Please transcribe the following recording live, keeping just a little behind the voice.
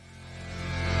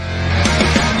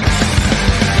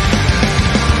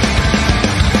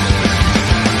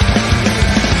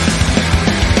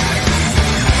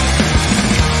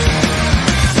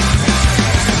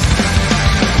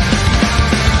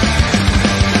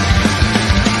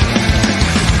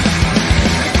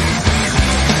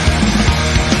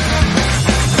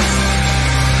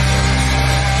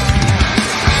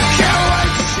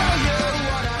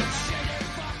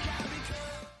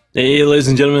Hey, ladies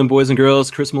and gentlemen, boys and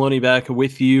girls, Chris Maloney back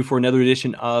with you for another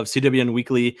edition of CWN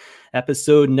Weekly,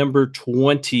 episode number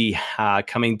 20,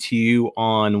 coming to you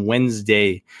on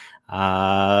Wednesday,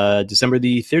 December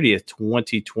the 30th,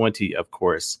 2020, of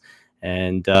course.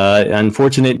 And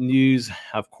unfortunate news,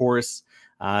 of course,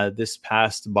 this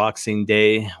past Boxing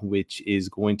Day, which is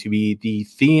going to be the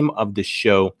theme of the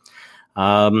show.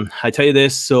 I tell you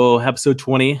this, so episode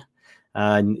 20.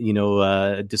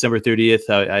 December 30th,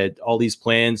 I had all these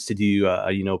plans to do,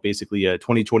 basically a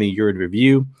 2020 year in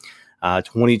review,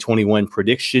 2021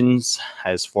 predictions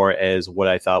as far as what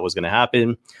I thought was going to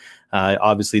happen.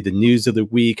 Obviously, the news of the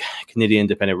week, Canadian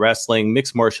independent wrestling,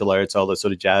 mixed martial arts, all that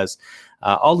sort of jazz,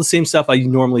 all the same stuff I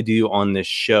normally do on this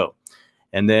show.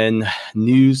 And then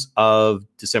news of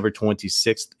December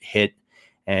 26th hit,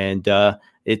 and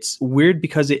it's weird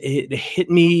because it hit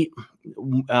me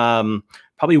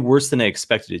probably worse than I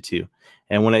expected it to.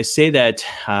 And when I say that,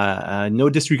 no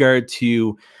disregard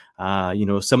to,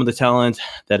 some of the talent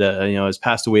that, has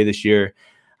passed away this year.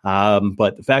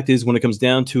 But the fact is, when it comes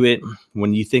down to it,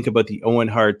 when you think about the Owen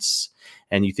Harts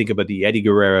and you think about the Eddie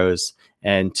Guerreros,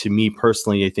 and to me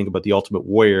personally, I think about the Ultimate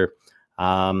Warrior,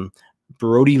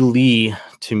 Brody Lee,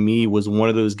 to me, was one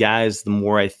of those guys, the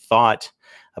more I thought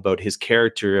about his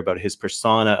character, about his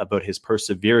persona, about his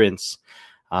perseverance,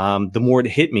 the more it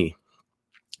hit me.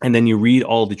 And then you read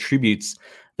all the tributes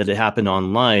that had happened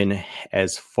online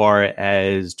as far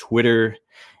as Twitter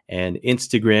and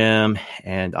Instagram,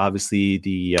 and obviously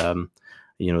the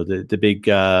big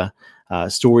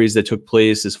stories that took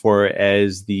place as far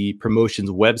as the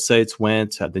promotions websites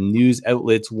went, the news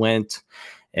outlets went,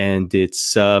 and it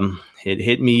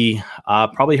hit me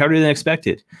probably harder than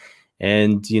expected.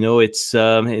 And it's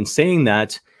in saying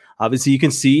that, obviously you can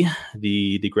see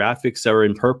the graphics are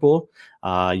in purple.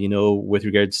 With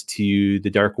regards to the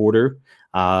Dark Order,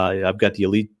 I've got the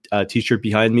Elite t-shirt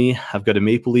behind me. I've got a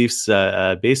Maple Leafs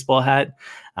baseball hat.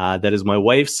 That is my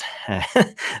wife's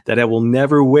that I will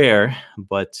never wear,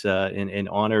 but in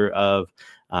honor of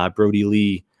Brody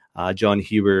Lee, John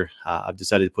Huber, I've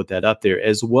decided to put that up there,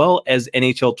 as well as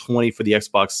NHL 20 for the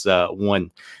Xbox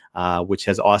One, which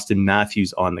has Austin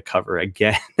Matthews on the cover.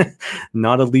 Again,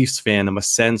 not a Leafs fan. I'm a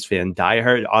Sens fan,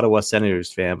 diehard Ottawa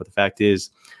Senators fan. But the fact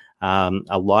is,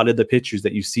 a lot of the pictures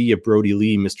that you see of Brody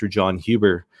Lee, Mr. John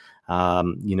Huber,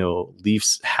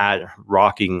 Leafs hat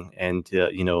rocking, and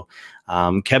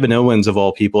Kevin Owens of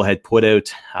all people had put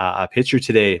out a picture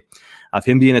today of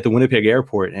him being at the Winnipeg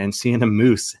airport and seeing a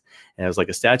moose, and it was like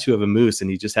a statue of a moose, and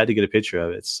he just had to get a picture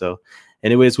of it. So,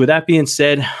 anyways, with that being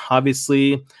said,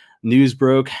 obviously news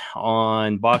broke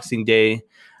on Boxing Day.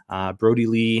 Brody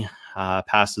Lee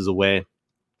passes away.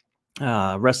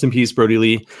 Rest in peace, Brody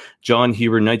Lee. John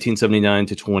Huber, 1979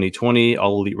 to 2020,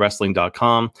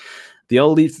 AllEliteWrestling.com. The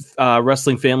All Elite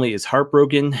Wrestling family is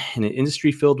heartbroken. In an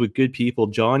industry filled with good people,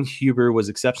 John Huber was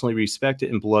exceptionally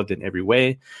respected and beloved in every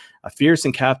way. A fierce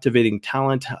and captivating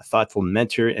talent, a thoughtful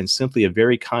mentor, and simply a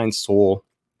very kind soul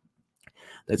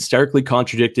that starkly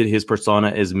contradicted his persona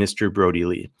as Mr. Brody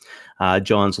Lee.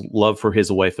 John's love for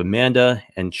his wife Amanda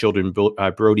and children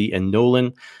Brody and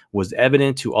Nolan was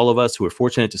evident to all of us who were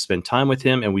fortunate to spend time with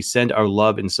him, and we send our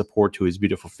love and support to his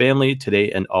beautiful family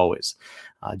today and always.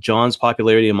 John's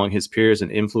popularity among his peers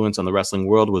and influence on the wrestling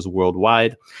world was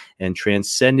worldwide and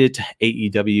transcended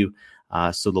AEW.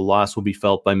 So the loss will be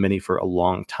felt by many for a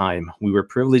long time. We were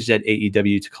privileged at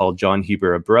AEW to call John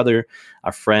Huber a brother,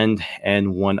 a friend,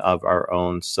 and one of our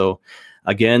own. So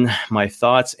again, my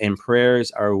thoughts and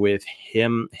prayers are with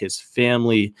him, his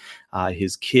family,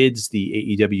 his kids,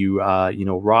 the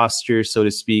AEW, roster, so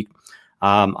to speak.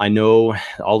 I know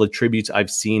all the tributes I've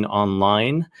seen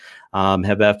online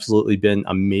have absolutely been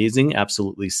amazing,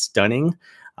 absolutely stunning.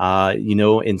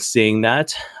 In saying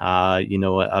that,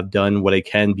 I've done what I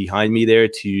can behind me there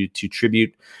to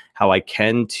tribute how I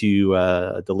can to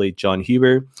the late John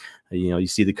Huber. You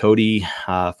see the Cody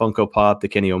Funko Pop, the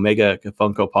Kenny Omega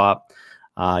Funko Pop,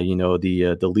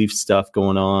 the Leaf stuff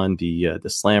going on, the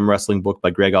Slam Wrestling book by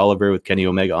Greg Oliver with Kenny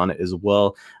Omega on it as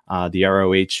well, the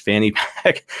ROH fanny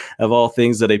pack of all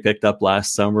things that I picked up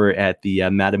last summer at the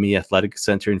Mattamy Athletic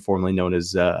Center, formerly known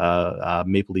as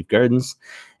Maple Leaf Gardens.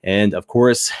 And of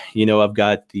course, I've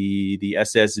got the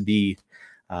SSB,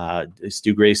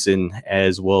 Stu Grayson,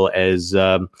 as well as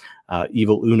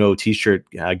Evil Uno t-shirt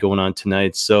going on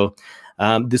tonight. So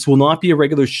this will not be a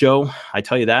regular show, I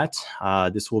tell you that.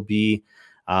 This will be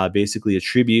basically a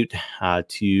tribute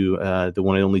to the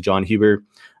one and only John Huber,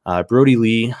 Brody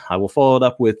Lee. I will follow it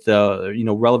up with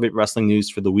relevant wrestling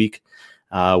news for the week,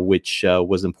 which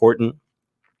was important.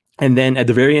 And then at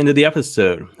the very end of the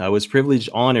episode, I was privileged,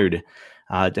 honored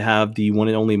to have the one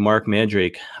and only Mark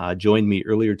Mandrake join me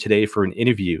earlier today for an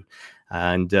interview.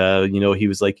 And, he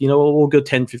was like, we'll go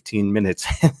 10, 15 minutes.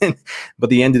 But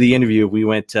the end of the interview, we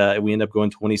ended up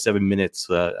going 27 minutes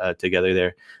together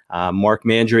there. Mark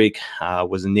Mandrake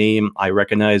was a name I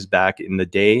recognized back in the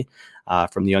day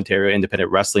from the Ontario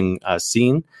independent wrestling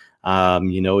scene. Him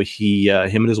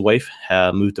and his wife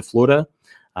moved to Florida,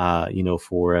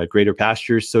 for greater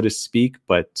pastures, so to speak.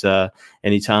 But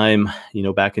anytime,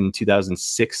 back in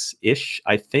 2006-ish,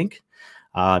 I think,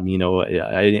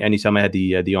 anytime I had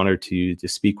the honor to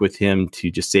speak with him,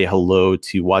 to just say hello,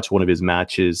 to watch one of his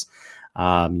matches,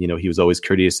 he was always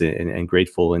courteous and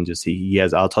grateful. And just,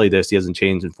 I'll tell you this, he hasn't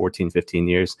changed in 14, 15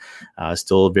 years.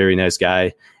 Still a very nice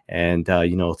guy. And,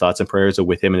 thoughts and prayers are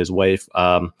with him and his wife.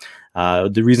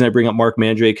 The reason I bring up Mark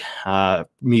Mandrake,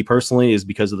 me personally, is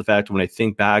because of the fact when I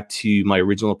think back to my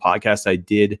original podcast I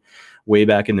did way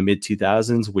back in the mid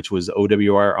 2000s, which was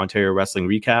OWR Ontario Wrestling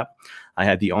Recap. I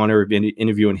had the honor of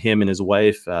interviewing him and his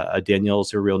wife.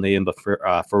 Danielle's her real name, but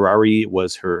Ferrari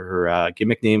was her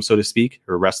gimmick name, so to speak,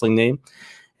 her wrestling name.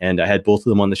 And I had both of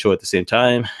them on the show at the same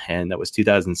time, and that was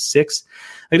 2006.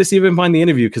 I got to see if I can find the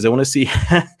interview because I want to see,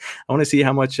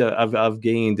 how much I've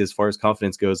gained as far as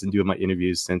confidence goes in doing my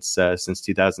interviews since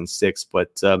 2006.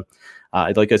 But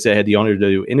like I said, I had the honor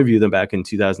to interview them back in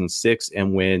 2006,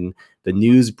 and when the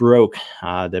news broke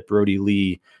that Brody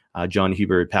Lee, John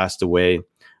Huber, had passed away,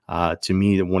 to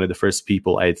me, one of the first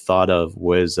people I had thought of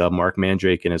was Mark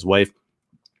Mandrake and his wife.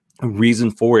 A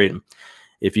reason for it,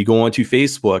 if you go onto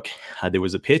Facebook, there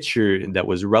was a picture that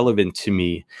was relevant to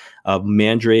me of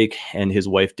Mandrake and his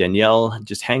wife Danielle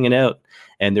just hanging out,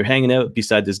 and they're hanging out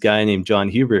beside this guy named John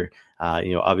Huber.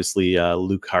 Obviously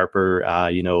Luke Harper,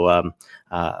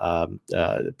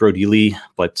 Brody Lee.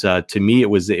 But to me, it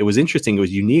was interesting. It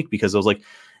was unique because I was like,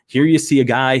 here you see a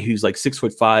guy who's like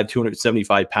 6'5",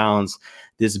 275 pounds,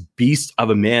 this beast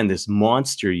of a man, this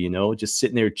monster, just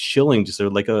sitting there chilling, just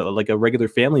like a regular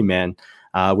family man.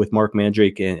 With Mark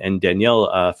Mandrake and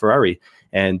Danielle Ferrari.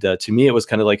 And to me, it was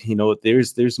kind of like,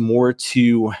 there's more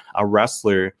to a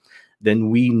wrestler than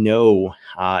we know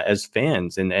as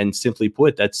fans. And simply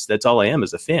put, that's all I am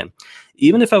as a fan.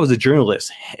 Even if I was a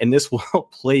journalist, and this will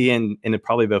play in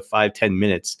probably about 5-10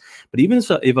 minutes, but even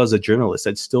if I was a journalist,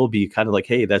 I'd still be kind of like,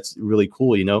 hey, that's really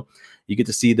cool, You get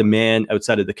to see the man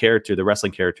outside of the character, the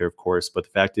wrestling character, of course. But the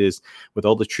fact is, with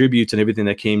all the tributes and everything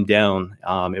that came down,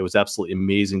 it was absolutely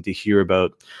amazing to hear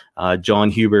about John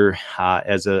Huber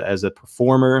as a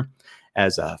performer,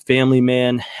 as a family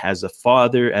man, as a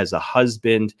father, as a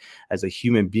husband, as a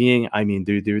human being. I mean,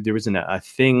 there isn't a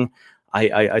thing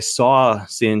I saw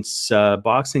since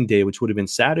Boxing Day, which would have been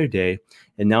Saturday,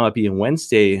 and now it being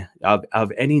Wednesday,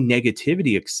 of any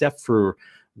negativity except for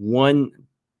one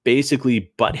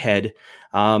basically butthead.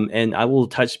 And I will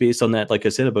touch base on that, like I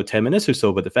said, about 10 minutes or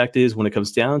so. But the fact is, when it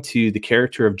comes down to the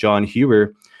character of John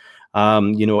Huber,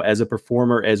 as a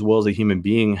performer as well as a human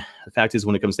being, the fact is,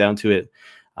 when it comes down to it,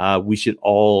 we should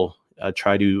all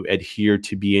try to adhere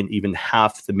to being even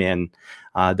half the man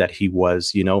that he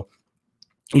was.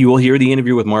 You will hear the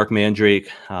interview with Mark Mandrake,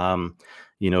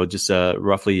 just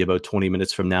roughly about 20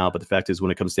 minutes from now. But the fact is, when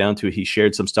it comes down to it, he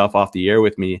shared some stuff off the air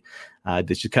with me that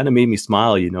just kind of made me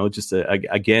smile,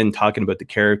 again, talking about the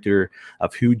character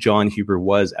of who John Huber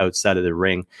was outside of the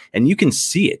ring. And you can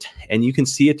see it,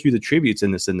 through the tributes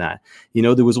and this and that.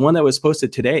 There was one that was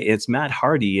posted today, and it's Matt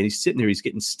Hardy, and he's sitting there, he's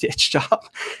getting stitched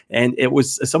up. And it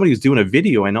was somebody was doing a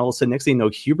video, and all of a sudden, next thing you know,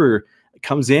 Huber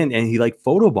comes in and he like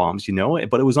photobombs,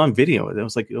 but it was on video. It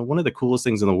was like one of the coolest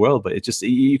things in the world, but it just,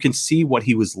 you can see what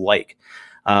he was like.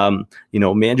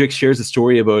 Mandrake shares a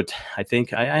story about, I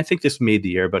think this made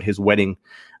the air, about his wedding,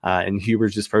 and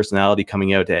Huber's just personality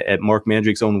coming out at Mark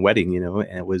Mandrake's own wedding, and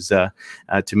it was, to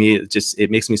me, it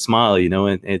makes me smile,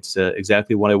 and it's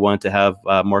exactly what I want to have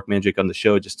Mark Mandrake on the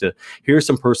show, just to hear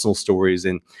some personal stories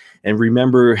and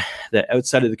remember that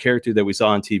outside of the character that we saw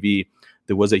on TV,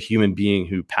 there was a human being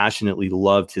who passionately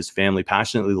loved his family,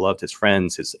 passionately loved his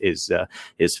friends,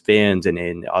 his fans,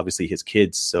 and obviously his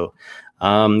kids. So,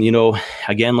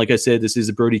 again, like I said, this is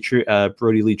a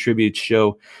Brody Lee tribute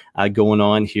show going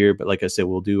on here. But like I said,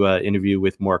 we'll do an interview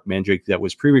with Mark Mandrake that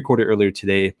was pre-recorded earlier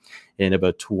today in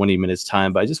about 20 minutes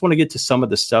time. But I just want to get to some of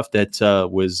the stuff that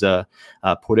was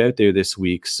put out there this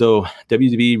week. So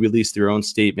WWE released their own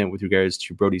statement with regards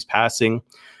to Brody's passing.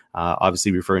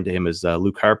 Obviously referring to him as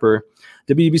Luke Harper.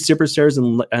 WWE superstars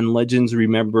and legends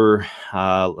remember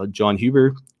John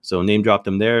Huber, so name dropped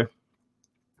him there.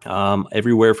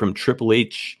 Everywhere from Triple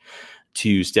H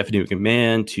to Stephanie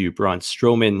McMahon to Braun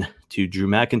Strowman to Drew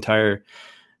McIntyre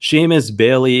Sheamus,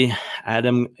 Bailey,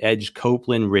 Adam Edge,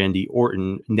 Copeland, Randy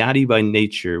Orton, Natty by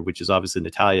Nature, which is obviously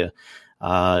Natalia,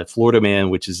 Florida Man,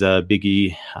 which is Big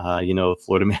E,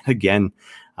 Florida Man again,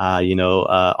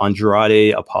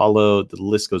 Andrade, Apollo, the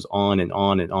list goes on and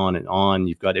on and on and on.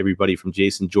 You've got everybody from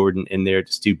Jason Jordan in there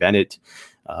to Stu Bennett,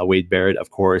 Wade Barrett,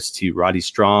 of course, to Roddy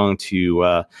Strong,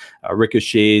 to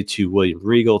Ricochet, to William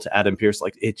Regal, to Adam Pearce.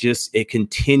 Like it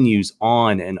continues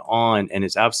on, and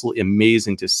it's absolutely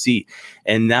amazing to see.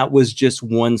 And that was just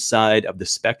one side of the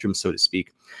spectrum, so to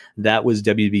speak. That was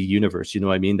WWE Universe, you know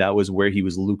what I mean? That was where he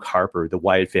was Luke Harper, the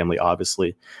Wyatt family,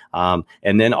 obviously. And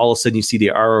then all of a sudden you see the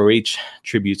ROH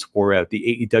tributes pour out,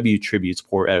 the AEW tributes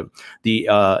pour out, the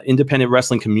independent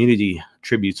wrestling community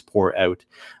tributes pour out.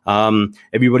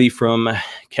 Everybody from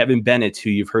Kevin Bennett, who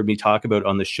you've heard me talk about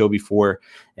on the show before,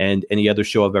 and any other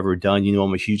show I've ever done. You know,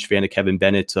 I'm a huge fan of Kevin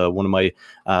Bennett, one of my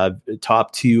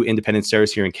top 2 independent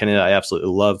stars here in Canada. I absolutely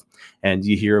love. And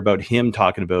you hear about him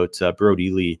talking about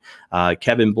Brody Lee.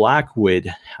 Kevin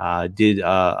Blackwood did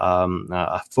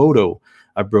a photo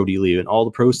of Brody Lee and all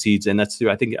the proceeds. And that's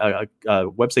through, I think, a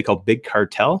website called Big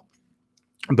Cartel.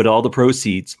 But all the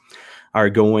proceeds are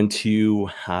going to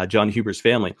John Huber's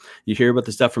family. You hear about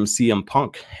the stuff from CM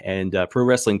Punk and Pro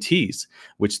Wrestling Tees,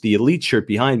 which the Elite shirt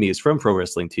behind me is from Pro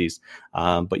Wrestling Tees.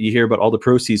 But you hear about all the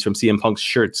proceeds from CM Punk's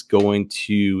shirts going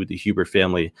to the Huber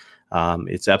family.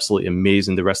 It's absolutely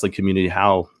amazing, the wrestling community,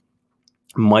 how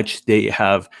much they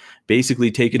have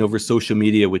basically taken over social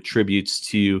media with tributes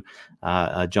to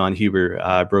John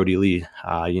Huber, Brody Lee,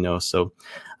 So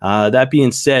that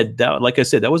being said, like I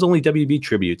said, that was only WB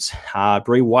tributes.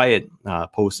 Bray Wyatt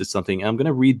posted something. And I'm going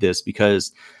to read this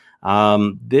because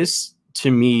this,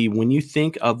 to me, when you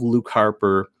think of Luke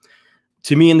Harper,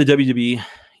 to me in the WWE,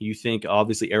 you think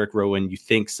obviously Eric Rowan, you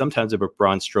think sometimes about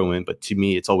Braun Strowman, but to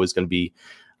me, it's always going to be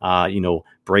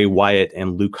Bray Wyatt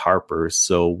and Luke Harper.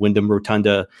 So Wyndham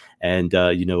Rotunda and,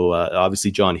 obviously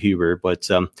John Huber. But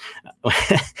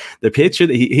the picture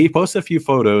that he posted a few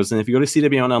photos, and if you go to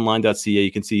cwonline.ca,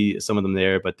 you can see some of them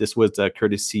there. But this was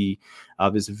courtesy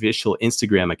of his official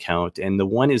Instagram account. And the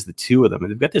one is the 2 of them.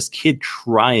 And they've got this kid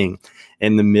crying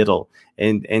in the middle.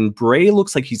 And Bray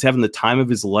looks like he's having the time of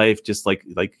his life, just like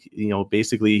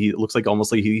basically he looks like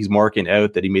almost like he's marking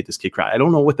out that he made this kid cry. I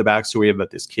don't know what the backstory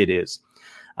about this kid is.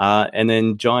 And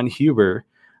then John Huber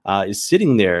is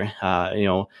sitting there,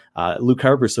 Luke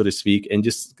Harper, so to speak, and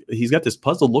just he's got this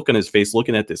puzzled look on his face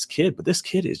looking at this kid, but this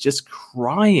kid is just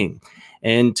crying.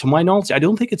 And to my knowledge, I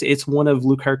don't think it's one of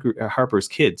Luke Harper's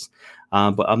kids,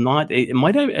 but I'm not. It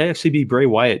might actually be Bray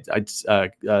Wyatt's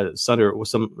son or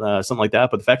something like that.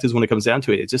 But the fact is, when it comes down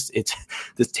to it, it's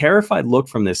this terrified look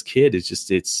from this kid.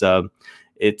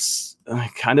 It's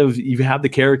kind of, you have the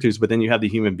characters, but then you have the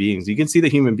human beings. You can see the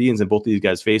human beings in both of these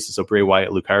guys' faces. So Bray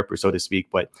Wyatt, Luke Harper, so to speak.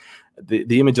 But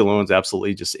the image alone is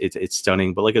absolutely just, it's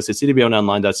stunning. But like I said,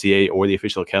 cwonline.ca or the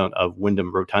official account of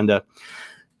Wyndham Rotunda.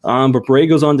 But Bray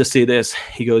goes on to say this.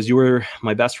 He goes, "You were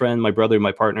my best friend, my brother,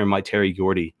 my partner, my Terry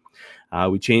Gordy.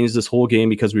 We changed this whole game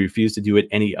because we refused to do it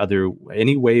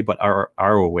any way but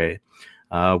our way.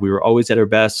 We were always at our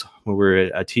best when we were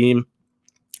a team.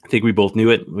 I think we both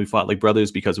knew it. We fought like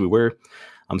brothers because we were.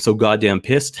 I'm so goddamn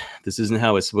pissed. This isn't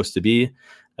how it's supposed to be.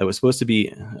 It was supposed to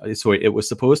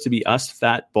be us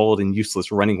fat, bald, and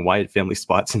useless running Wyatt family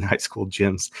spots in high school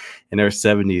gyms in our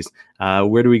 70s.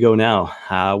 Where do we go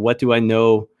now? What do I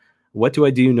know? What do I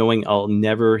do knowing I'll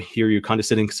never hear your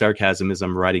condescending sarcasm as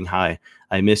I'm riding high?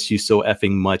 I miss you so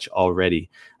effing much already.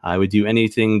 I would do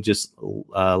anything, just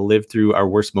live through our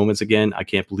worst moments again. I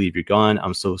can't believe you're gone.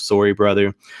 I'm so sorry,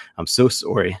 brother. I'm so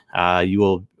sorry. You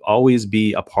will always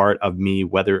be a part of me,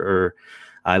 whether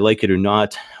I like it or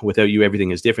not. Without you,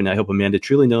 everything is different. I hope Amanda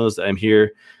truly knows that I'm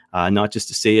here, not just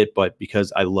to say it, but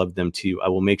because I love them too. I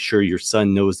will make sure your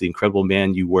son knows the incredible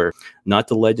man you were. Not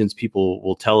the legends people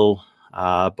will tell,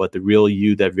 but the real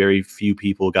you that very few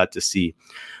people got to see.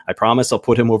 I promise I'll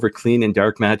put him over clean in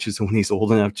dark matches when he's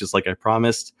old enough, just like I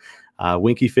promised.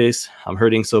 Winky face, I'm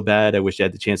hurting so bad. I wish I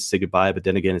had the chance to say goodbye, but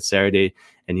then again, it's Saturday,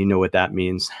 and you know what that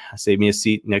means. Save me a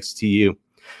seat next to you.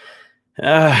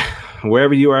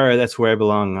 Wherever you are, that's where I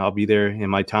belong. I'll be there in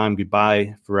my time.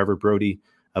 Goodbye forever, Brody.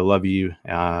 I love you.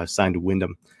 Signed to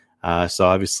Wyndham. So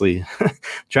obviously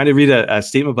trying to read a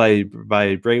statement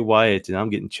by Bray Wyatt, and I'm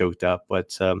getting choked up,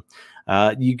 but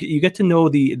you get to know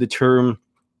the term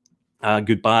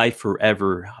goodbye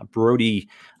forever. Brody,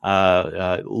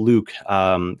 Luke,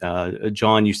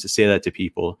 John used to say that to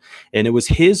people, and it was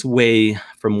his way,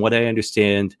 from what I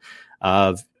understand,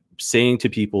 of saying to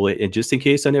people, and just in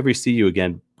case I never see you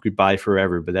again, goodbye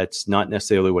forever. But that's not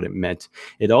necessarily what it meant.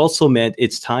 It also meant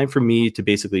it's time for me to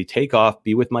basically take off,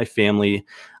 be with my family,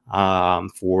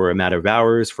 for a matter of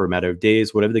hours, for a matter of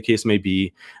days, whatever the case may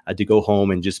be, to go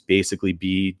home and just basically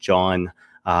be John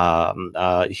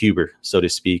Huber, so to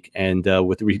speak. And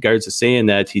with regards to saying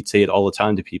that, he'd say it all the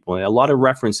time to people. And a lot of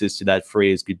references to that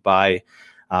phrase, goodbye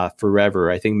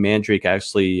forever. I think Mandrake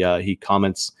actually, he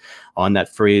comments on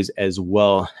that phrase as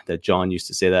well, that John used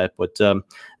to say that. But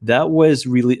that was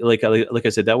really, like I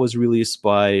said, that was released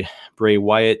by Bray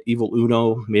Wyatt. Evil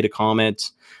Uno made a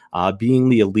comment. Being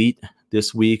the elite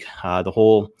this week, the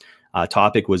whole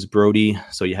topic was Brody.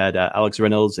 So you had Alex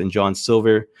Reynolds and John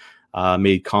Silver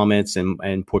made comments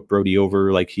and put Brody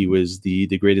over like he was the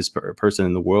greatest person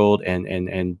in the world.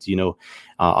 And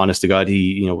honest to God,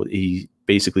 he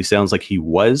basically sounds like he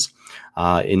was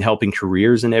in helping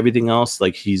careers and everything else.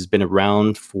 Like, he's been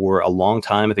around for a long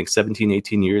time, I think 17,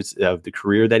 18 years of the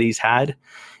career that he's had.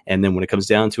 And then when it comes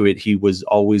down to it, he was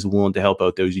always willing to help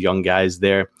out those young guys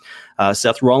there.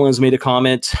 Seth Rollins made a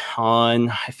comment on,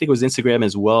 I think it was Instagram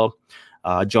as well.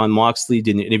 John Moxley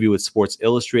did an interview with Sports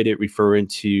Illustrated referring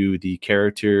to the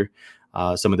character,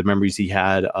 some of the memories he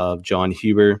had of John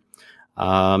Huber.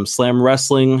 Slam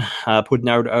Wrestling put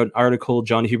out an article,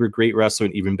 John Huber, great wrestler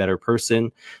and even better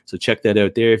person. So check that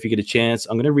out there if you get a chance.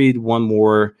 I'm going to read one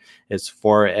more as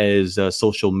far as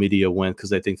social media went,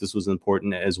 because I think this was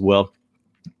important as well.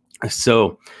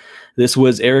 So this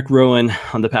was Eric Rowan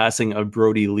on the passing of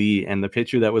Brody Lee, and the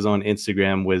picture that was on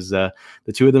Instagram was the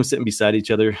two of them sitting beside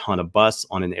each other on a bus,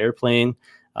 on an airplane.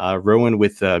 Rowan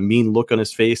with a mean look on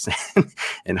his face,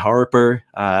 and Harper,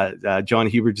 John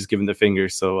Huber just giving the finger.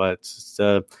 So it's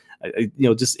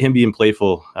just him being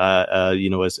playful,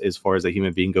 as far as a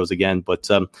human being goes again. But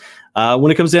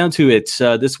when it comes down to it,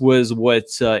 this was what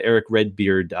Eric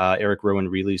Redbeard, Eric Rowan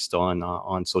released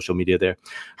on social media there.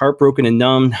 Heartbroken and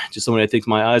numb, just when I think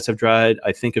my eyes have dried,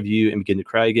 I think of you and begin to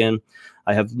cry again.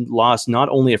 I have lost not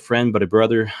only a friend, but a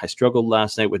brother. I struggled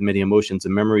last night with many emotions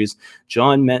and memories.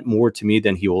 John meant more to me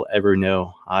than he will ever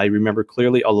know. I remember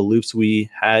clearly all the loops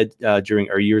we had during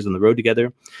our years on the road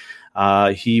together.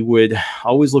 He would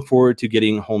always look forward to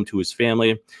getting home to his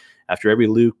family. After every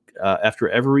loop,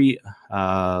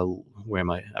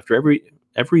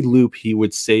 every loop, he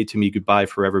would say to me goodbye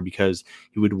forever, because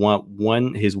he would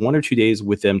want his 1 or 2 days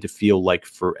with them to feel like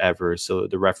forever. So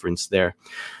the reference there.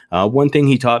 One thing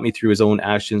he taught me through his own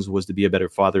actions was to be a better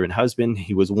father and husband.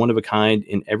 He was one of a kind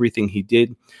in everything he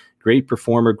did. Great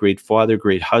performer, great father,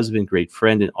 great husband, great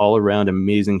friend, and all around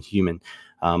amazing human.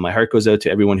 My heart goes out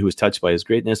to everyone who was touched by his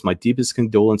greatness. My deepest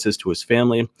condolences to his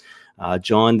family.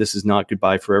 John, this is not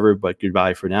goodbye forever, but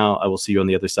goodbye for now. I will see you on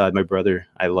the other side, my brother.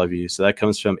 I love you. So that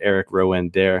comes from Eric Rowan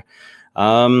there.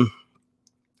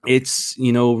 It's,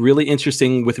 really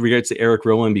interesting with regards to Eric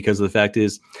Rowan, because the fact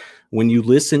is, when you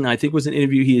listen, I think it was an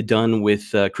interview he had done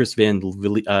with Chris Van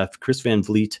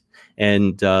Vliet.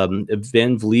 And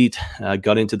Van Vliet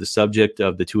got into the subject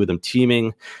of the two of them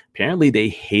teaming. Apparently, they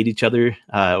hate each other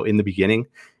in the beginning.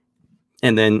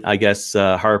 And then I guess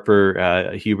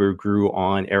Harper Huber grew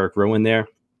on Eric Rowan there.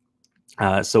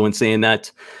 So in saying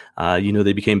that,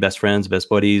 they became best friends, best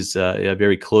buddies,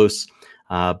 very close.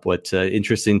 But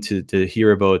interesting to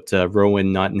hear about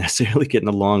Rowan not necessarily getting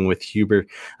along with Huber.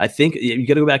 I think you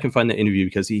got to go back and find the interview,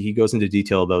 because he goes into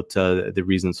detail about the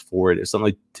reasons for it. It's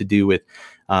something to do with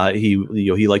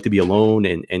he liked to be alone,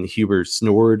 and Huber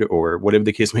snored, or whatever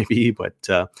the case may be. But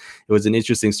it was an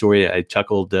interesting story. I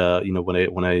chuckled,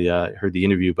 when I heard the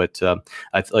interview. But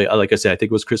like I said, I think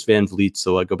it was Chris Van Vliet.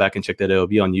 So go back and check that out. It'll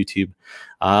be on YouTube.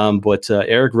 But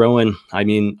Eric Rowan, I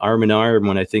mean, arm in arm.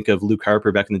 When I think of Luke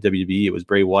Harper back in the WWE, it was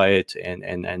Bray Wyatt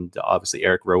and obviously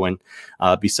Eric Rowan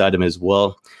beside him as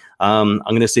well. I'm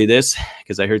going to say this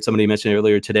because I heard somebody mention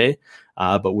earlier today,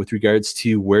 but with regards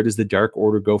to where does the Dark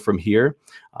Order go from here,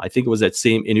 I think it was that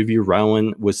same interview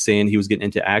Rowan was saying he was getting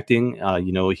into acting.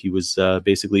 He was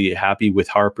basically happy with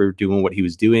Harper doing what he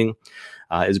was doing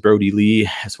as Brody Lee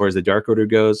as far as the Dark Order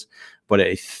goes. But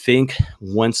I think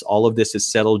once all of this is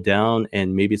settled down,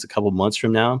 and maybe it's a couple months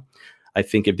from now, I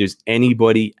think if there's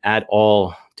anybody at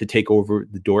all to take over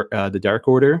the Dark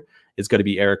Order, it's got to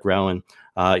be Eric Rowan.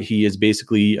 He is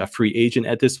basically a free agent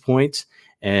at this point.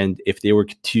 And if they were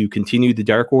to continue the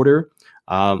Dark Order,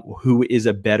 who is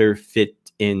a better fit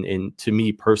in to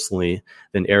me personally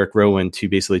than Eric Rowan to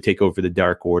basically take over the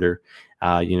Dark Order?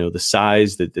 The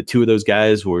size, the two of those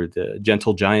guys were the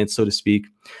gentle giants, so to speak.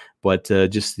 but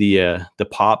just the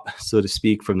pop, so to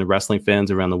speak, from the wrestling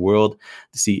fans around the world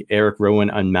to see Eric Rowan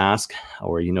unmask,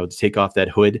 or to take off that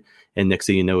hood, and next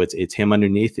thing you know, it's him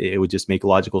underneath. It would just make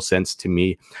logical sense to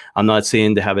me. I'm not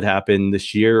saying to have it happen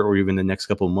this year or even the next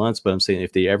couple of months, but I'm saying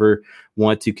if they ever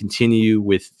want to continue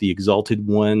with the Exalted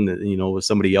One, with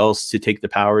somebody else to take the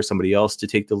power, somebody else to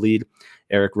take the lead,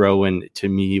 Eric Rowan to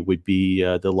me would be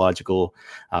the logical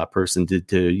person to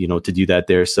do that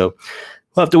there. So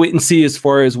we'll have to wait and see as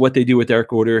far as what they do with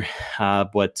Dark Order,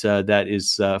 but that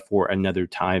is for another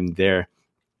time there.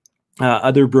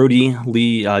 Other Brody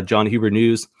Lee, John Huber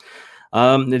news.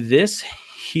 This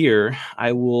here,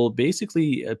 I will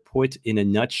basically put in a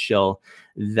nutshell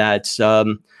that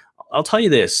I'll tell you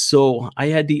this. So I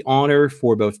had the honor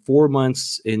for about 4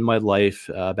 months in my life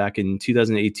back in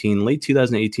 2018, late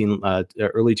 2018,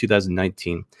 early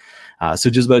 2019. So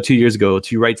just about 2 years ago,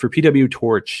 to write for PW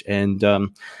Torch. And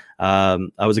I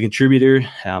was a contributor.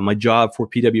 My job for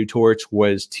PW Torch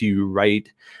was to write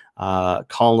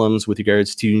columns with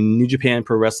regards to New Japan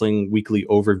Pro Wrestling Weekly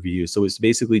Overview. So it's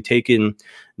basically taking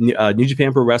New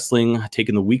Japan Pro Wrestling,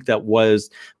 taking the week that was,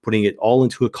 putting it all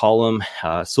into a column,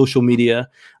 social media,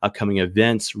 upcoming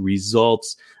events,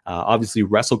 results, obviously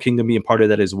Wrestle Kingdom being part of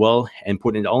that as well, and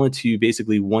putting it all into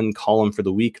basically one column for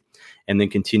the week and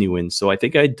then continuing. So I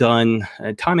think I'd done,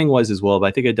 timing wise as well, but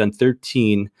I think I'd done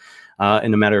 13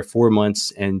 in a matter of 4 months,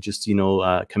 and just,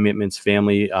 commitments,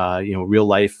 family, real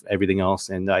life, everything else.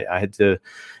 And I had to,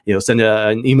 send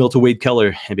an email to Wade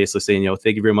Keller and basically saying,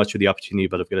 thank you very much for the opportunity,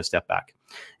 but I've got to step back.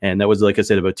 And that was, like I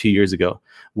said, about 2 years ago.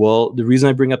 Well, the reason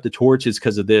I bring up the torch is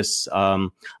because of this. I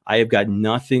have got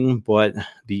nothing but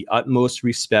the utmost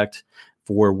respect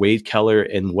for Wade Keller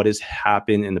and what has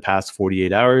happened in the past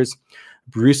 48 hours.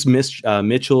 Bruce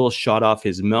Mitchell shot off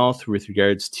his mouth with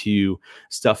regards to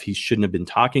stuff he shouldn't have been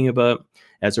talking about.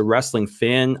 As a wrestling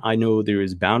fan, I know there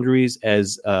is boundaries.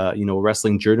 As a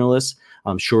wrestling journalist,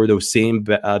 I'm sure those same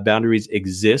boundaries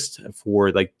exist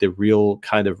for like the real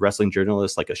kind of wrestling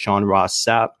journalists, like a Sean Ross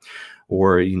Sapp,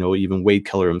 or even Wade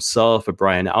Keller himself, a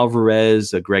Brian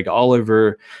Alvarez, a Greg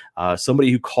Oliver.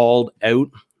 Somebody who called out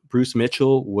Bruce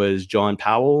Mitchell was John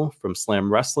Powell from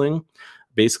Slam Wrestling.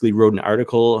 Basically wrote an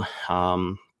article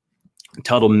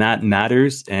titled Matt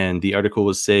Matters, and the article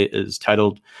is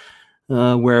titled,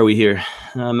 where are we here?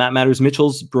 Matt Matters,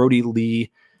 Mitchell's Brody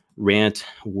Lee rant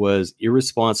was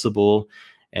irresponsible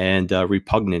and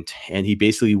repugnant. And he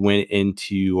basically went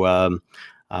into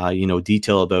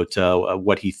detail about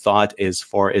what he thought as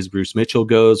far as Bruce Mitchell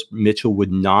goes. Mitchell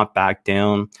would not back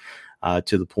down.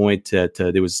 To the point that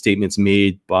there was statements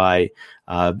made by,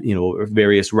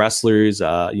 various wrestlers,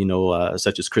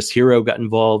 such as Chris Hero got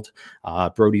involved.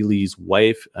 Brody Lee's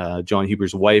wife, John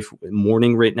Huber's wife,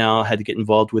 mourning right now, had to get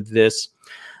involved with this.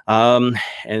 Point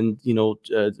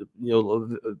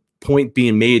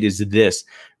being made is this: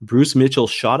 Bruce Mitchell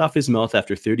shot off his mouth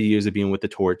after 30 years of being with the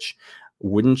Torch.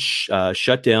 Wouldn't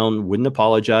shut down, wouldn't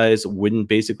apologize, wouldn't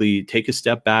basically take a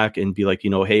step back and be like,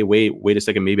 hey, wait a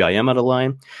second, maybe I am out of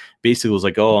line. Basically was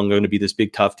like, oh, I'm going to be this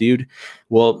big tough dude.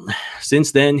 Well,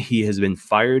 since then, he has been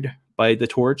fired by the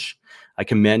Torch. I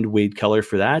commend Wade Keller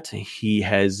for that. He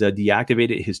has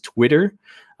deactivated his Twitter,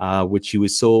 which he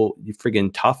was so friggin'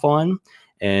 tough on.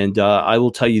 And I will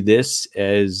tell you this,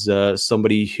 as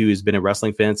somebody who has been a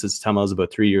wrestling fan since the time I was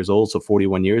about 3 years old, so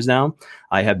 41 years now,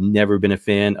 I have never been a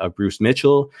fan of Bruce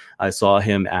Mitchell. I saw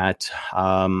him at,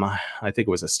 I think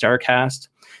it was a StarCast.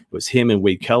 It was him and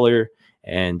Wade Keller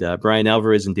and Brian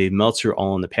Alvarez and Dave Meltzer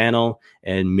all on the panel.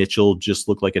 And Mitchell just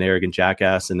looked like an arrogant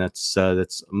jackass. And that's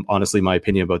honestly my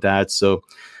opinion about that. So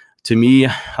to me,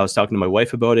 I was talking to my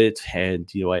wife about it. And,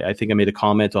 I think I made a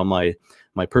comment on my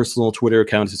personal Twitter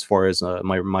account as far as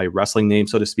my wrestling name,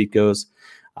 so to speak, goes,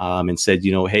 and said,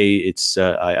 hey, it's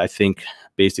I think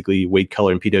basically Wade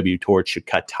Keller and PW Torch should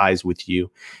cut ties with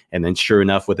you. And then sure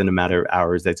enough, within a matter of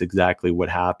hours, that's exactly what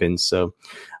happened. So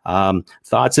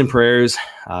thoughts and prayers,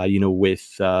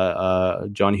 with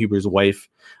John Huber's wife,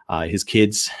 his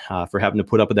kids, for having to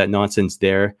put up with that nonsense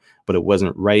there, but it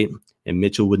wasn't right. And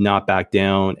Mitchell would not back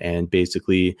down. And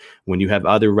basically, when you have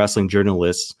other wrestling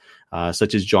journalists,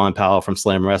 such as John Powell from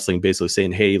Slam Wrestling, basically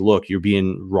saying, hey, look, you're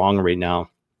being wrong right now.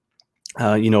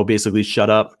 Basically shut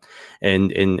up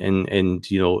and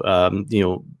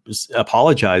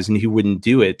apologize, and he wouldn't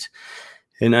do it.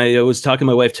 And I was talking to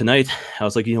my wife tonight. I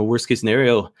was like, worst case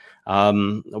scenario,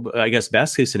 I guess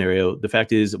best case scenario, the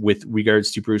fact is, with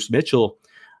regards to Bruce Mitchell,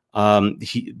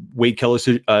 Wade Keller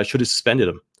should have suspended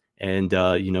him and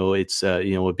it's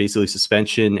basically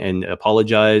suspension and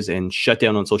apologize and shut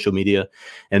down on social media,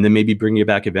 and then maybe bring you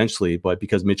back eventually. But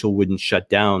because Mitchell wouldn't shut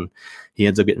down, he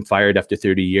ends up getting fired after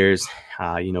 30 years.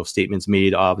 Statements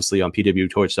made obviously on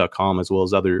pwtorch.com as well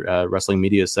as other wrestling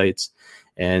media sites,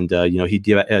 and he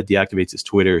deactivates his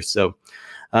Twitter. So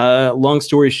long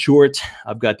story short,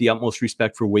 I've got the utmost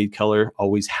respect for Wade Keller,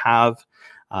 always have.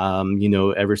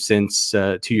 Ever since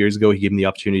 2 years ago, he gave me the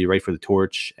opportunity to write for the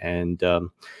Torch, and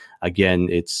again,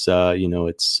 I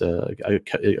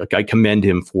commend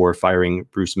him for firing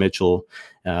Bruce Mitchell.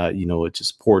 It's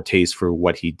just poor taste for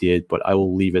what he did, but I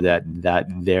will leave it at that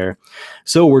there.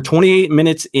 So we're 28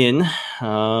 minutes in,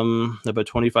 about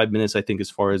 25 minutes, I think, as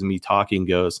far as me talking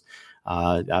goes,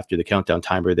 after the countdown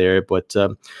timer there. But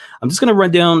I'm just going to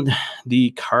run down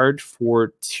the card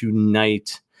for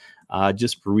tonight.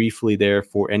 Just briefly there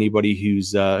for anybody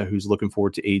who's looking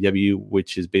forward to AEW,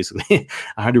 which is basically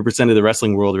 100% of the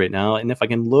wrestling world right now. And if I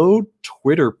can load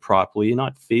Twitter properly,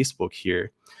 not Facebook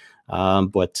here,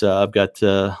 but I've got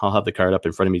I'll have the card up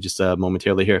in front of me just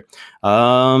momentarily here.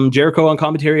 Jericho on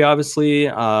commentary, obviously.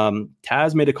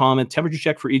 Taz made a comment: temperature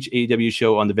check for each AEW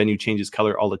show on the venue changes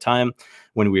color all the time.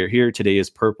 When we are here, today is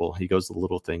purple. He goes the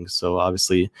little things. So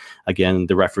obviously, again,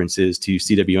 the references to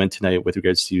CWN tonight with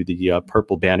regards to the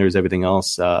purple banners, everything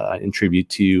else in tribute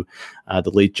to the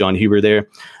late John Huber there.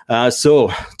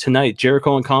 So tonight,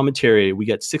 Jericho on commentary. We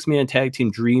got 6-man tag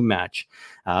team dream match,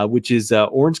 which is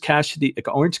Orange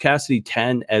Cassidy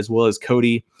 10 as well as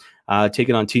Cody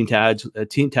taking on Team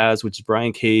Taz, which is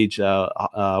Brian Cage,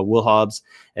 Will Hobbs,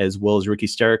 as well as Ricky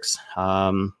Starks.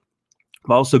 I've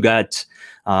also got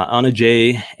Anna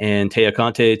Jay and Taya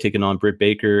Conte taking on Britt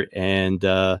Baker and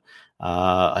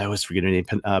I always forget her name,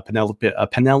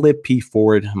 Penelope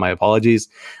Ford. My apologies.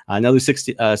 Another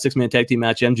 6-man tag team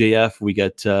match, MJF. We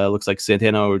got looks like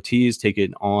Santana Ortiz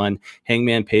taking on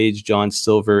Hangman Page, John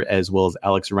Silver, as well as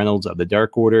Alex Reynolds of the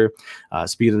Dark Order.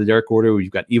 Speaking of the Dark Order,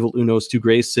 we've got Evil Uno, Stu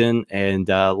Grayson, and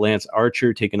Lance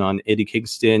Archer taking on Eddie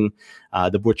Kingston,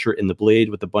 the Butcher and the Blade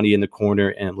with the Bunny in the corner.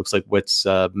 And it looks like what's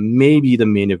maybe the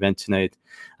main event tonight,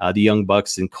 the Young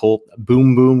Bucks and Colt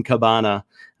Boom Boom Cabana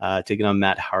taking on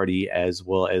Matt Hardy as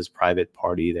well as Private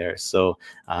Party there. So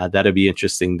that'll be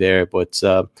interesting there. But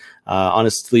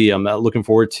honestly, I'm looking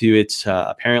forward to it.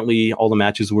 Apparently, all the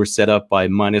matches were set up by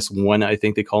 -1, I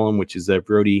think they call him, which is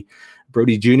Brody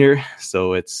Jr.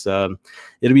 So it's it'll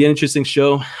be an interesting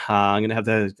show. I'm gonna have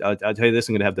to. I'll tell you this.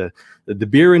 I'm gonna have the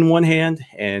beer in one hand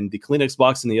and the Kleenex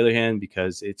box in the other hand,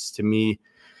 because it's, to me,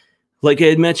 like I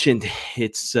had mentioned,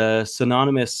 it's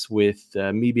synonymous with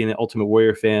me being an Ultimate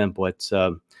Warrior fan, but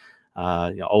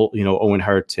Owen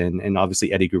Hart and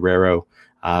obviously Eddie Guerrero.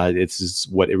 It's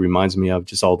what it reminds me of,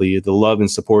 just all the love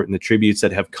and support and the tributes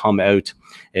that have come out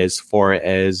as far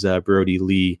as Brody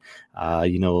Lee,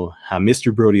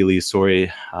 Mr. Brody Lee,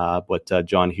 sorry, but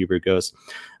John Huber goes.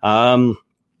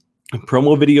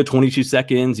 Promo video, 22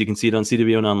 seconds. You can see it on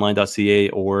cwonline.ca,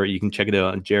 or you can check it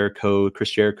out on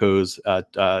Chris Jericho's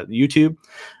YouTube.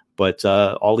 But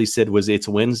all he said was, "It's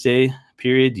Wednesday,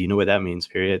 period." You know what that means,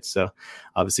 period. So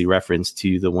obviously reference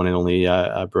to the one and only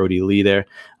Brody Lee there.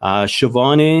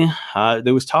 Shivani,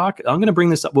 there was talk. I'm going to bring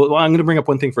this up. Well, I'm going to bring up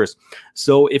one thing first.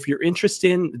 So if you're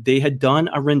interested, they had done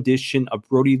a rendition of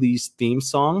Brody Lee's theme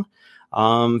song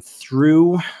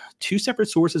through two separate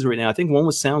sources right now. I think one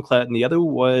was SoundCloud and the other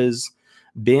was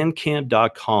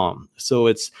bandcamp.com. So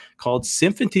it's called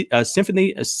Symphony, if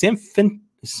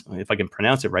I can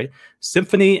pronounce it right,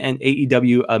 Symphony and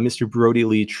AEW Mr. Brody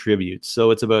Lee tribute.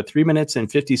 So it's about 3 minutes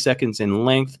and 50 seconds in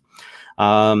length.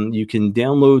 You can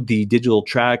download the digital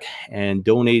track and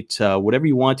donate whatever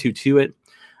you want to it.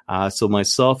 So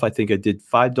myself, I think I did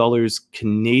 $5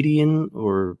 Canadian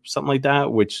or something like that,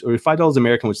 or $5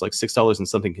 American, which is like $6 and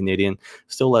something Canadian,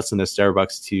 still less than a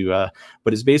Starbucks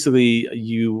but it's basically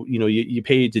you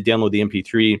pay to download the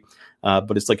MP3,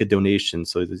 but it's like a donation.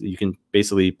 So you can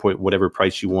basically put whatever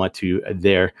price you want to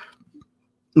there.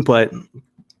 But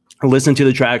I listened to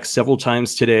the track several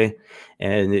times today,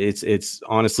 and it's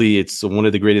honestly, it's one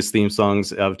of the greatest theme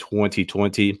songs of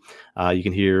 2020. You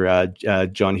can hear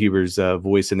John Huber's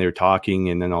voice in there talking,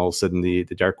 and then all of a sudden the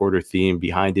Dark Order theme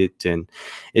behind it, and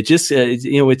it just it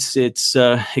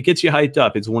gets you hyped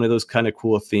up. It's one of those kind of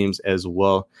cool themes as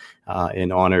well,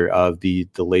 in honor of the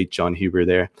late John Huber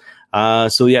there.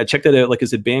 So yeah, check that out. Like I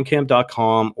said,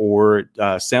 bandcamp.com or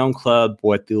SoundCloud,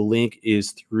 but the link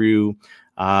is through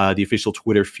the official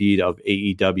Twitter feed of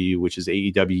AEW, which is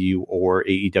AEW or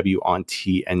AEW on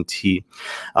TNT.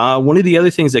 One of the other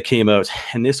things that came out,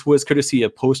 and this was courtesy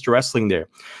of Post Wrestling there.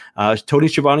 Tony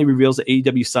Schiavone reveals that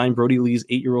AEW signed Brody Lee's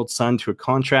 8-year-old son to a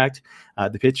contract.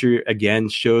 The picture again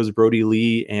shows Brody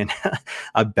Lee and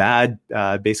a bad,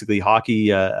 basically hockey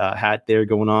hat there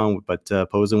going on, but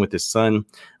posing with his son.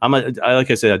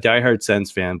 Like I said, a diehard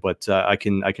Sens fan, but I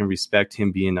can respect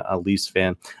him being a Leafs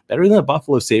fan better than a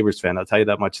Buffalo Sabres fan. I'll tell you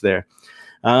that much there.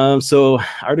 So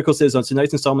article says on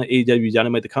tonight's installment, AEW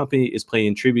Dynamite, the company is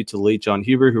paying tribute to the late John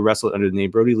Huber, who wrestled under the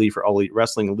name Brody Lee for All Elite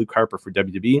Wrestling, and Luke Harper for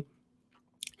WWE.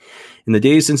 In the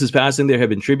days since his passing, there have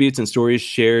been tributes and stories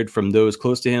shared from those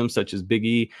close to him, such as Big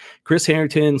E, Chris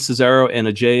Harrington, Cesaro, and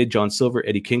Ajay, John Silver,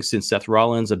 Eddie Kingston, Seth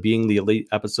Rollins, a Being the Elite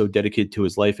episode dedicated to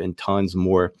his life, and tons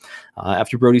more.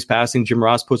 After Brody's passing, Jim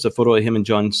Ross posts a photo of him and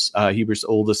John Huber's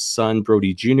oldest son,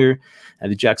 Brody Jr., at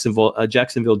the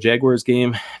Jacksonville Jaguars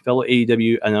game. Fellow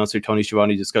AEW announcer Tony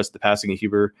Schiavone discussed the passing of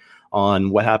Huber on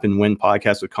What Happened When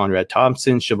podcast with Conrad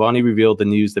Thompson. Schiavone revealed the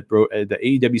news that the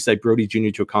AEW signed Brody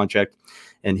Jr. to a contract,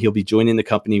 and he'll be joining the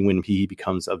company when he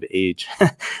becomes of age.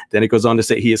 Then it goes on to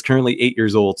say he is currently 8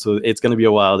 years old, so it's going to be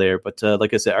a while there. But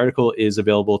like I said, article is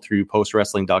available through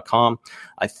postwrestling.com.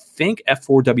 I think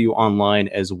F4W Online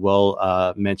as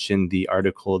well mentioned the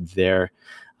article there.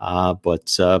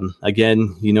 But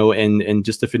again, and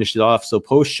just to finish it off, so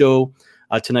post-show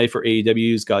tonight for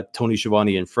AEW's got Tony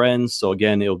Schiavone and friends. So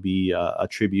again, it'll be a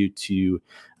tribute to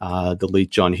the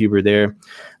late John Huber there.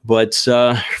 But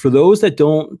for those that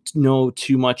don't know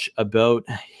too much about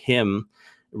him,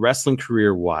 wrestling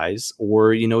career wise,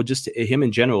 or just him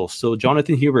in general. So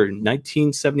Jonathan Huber,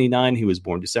 1979, he was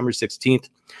born December 16th.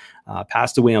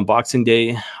 Passed away on Boxing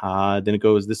Day. Then it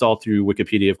goes, this all through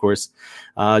Wikipedia, of course.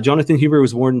 Jonathan Huber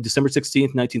was born December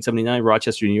 16th, 1979,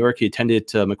 Rochester, New York. He attended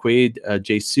McQuaid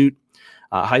J. Suit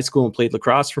high school and played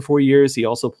lacrosse for 4 years. He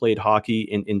also played hockey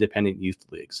in independent youth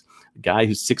leagues. A guy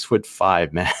who's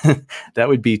 6'5", man, that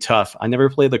would be tough. I never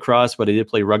played lacrosse, but I did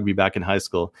play rugby back in high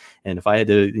school. And if I had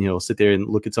to, sit there and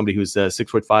look at somebody who's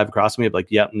 6'5" across from me, I'd be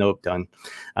like, yep, nope, done.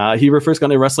 Huber first got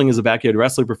into wrestling as a backyard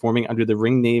wrestler, performing under the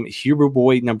ring name Huber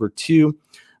Boy No. 2.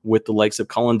 With the likes of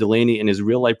Colin Delaney and his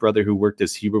real-life brother who worked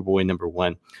as Huber Boy No.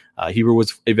 1. Huber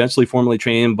was eventually formally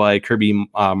trained by Kirby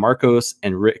Marcos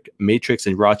and Rick Matrix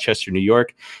in Rochester, New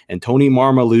York, and Tony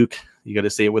Marmaluke, you got to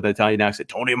say it with an Italian accent,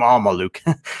 Tony Marmaluke,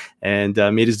 and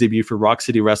made his debut for Rock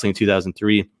City Wrestling in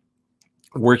 2003.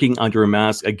 Working under a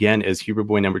mask again as Huber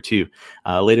Boy No. 2.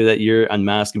 Later that year,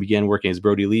 unmasked and began working as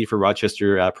Brody Lee for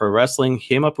Rochester Pro Wrestling.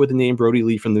 Came up with the name Brody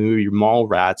Lee from the movie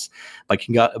Mallrats by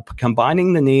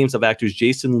combining the names of actors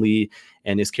Jason Lee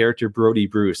and his character Brody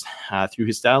Bruce. Through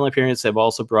his style and appearance, have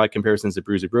also brought comparisons to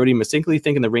Bruiser Brody, mistakenly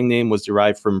thinking the ring name was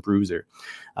derived from Bruiser.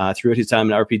 Throughout his time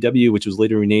in RPW, which was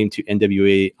later renamed to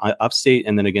NWA Upstate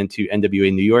and then again to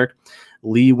NWA New York,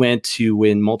 Lee went to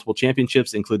win multiple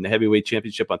championships, including the heavyweight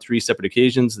championship on 3 separate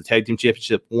occasions, the tag team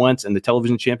championship once, and the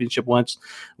television championship once,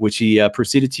 which he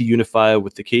proceeded to unify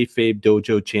with the Kayfabe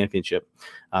Dojo championship.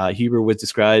 Huber was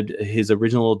described his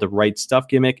original The Right Stuff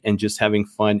gimmick and just having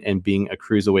fun and being a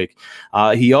cruiserweight.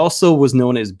 He also was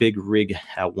known as Big Rig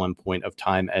at one point of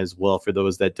time as well, for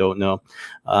those that don't know.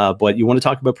 But you want to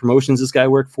talk about promotions this guy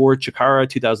worked for: Chikara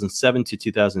 2007 to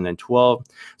 2012,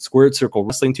 Squared Circle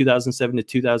Wrestling 2007 to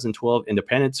 2012,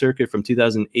 Independent Circuit from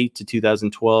 2008 to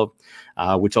 2012,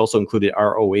 which also included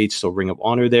ROH, so Ring of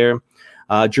Honor there.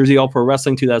 Jersey All Pro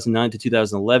Wrestling 2009 to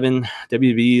 2011,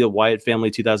 WWE The Wyatt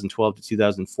Family 2012 to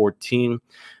 2014,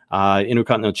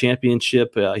 Intercontinental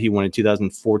Championship he won in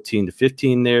 2014 to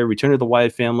 15 there. Return of the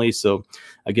Wyatt Family. So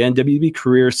again, WWE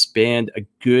career spanned a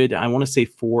good, I want to say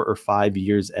 4 or 5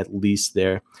 years at least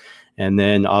there. And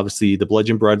then obviously the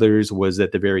Bludgeon Brothers was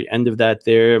at the very end of that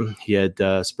there. He had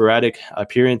sporadic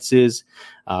appearances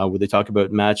where they talk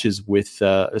about matches with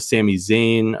Sami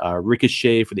Zayn,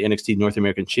 Ricochet for the NXT North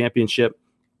American Championship.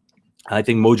 I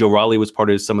think Mojo Rawley was part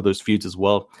of some of those feuds as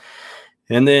well.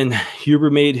 And then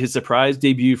Huber made his surprise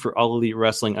debut for All Elite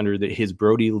Wrestling under his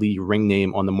Brody Lee ring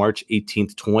name on the March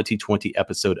 18th, 2020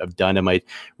 episode of Dynamite,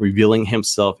 revealing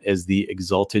himself as the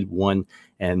Exalted One.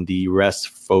 And the rest,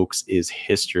 folks, is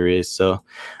history. So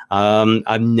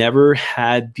I've never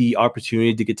had the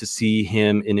opportunity to get to see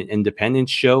him in an independent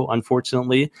show,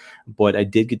 unfortunately, but I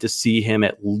did get to see him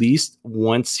at least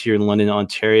once here in London,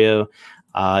 Ontario,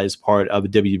 as part of a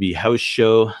WB house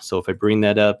show. So if I bring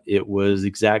that up, it was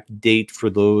exact date for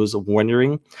those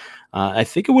wondering. I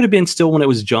think it would have been still when it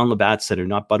was John Labatt Center,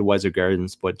 not Budweiser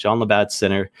Gardens, but John Labatt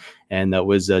Center. And that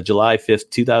was July 5th,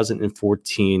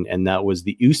 2014. And that was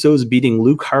the Usos beating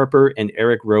Luke Harper and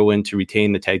Eric Rowan to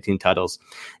retain the tag team titles.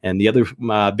 And the other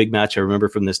big match I remember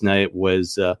from this night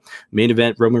was main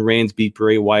event. Roman Reigns beat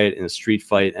Bray Wyatt in a street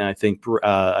fight. And I think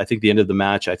the end of the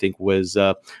match, was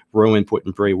Rowan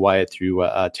putting Bray Wyatt through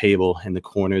a table in the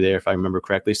corner there, if I remember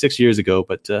correctly, 6 years ago.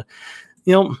 But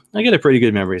I get a pretty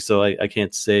good memory, so I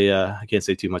can't say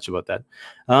too much about that.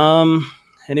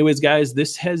 Anyways, guys,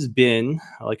 this has been,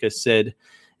 like I said,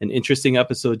 an interesting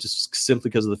episode, just simply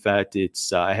because of the fact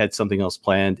I had something else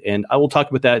planned, and I will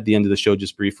talk about that at the end of the show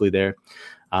just briefly there.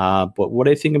 But what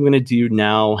I think I'm going to do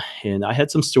now, and I had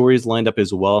some stories lined up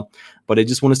as well, but I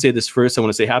just want to say this first. I want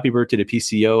to say happy birthday to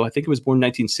PCO. I think it was born in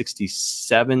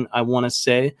 1967, I want to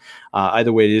say.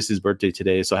 Either way, it is his birthday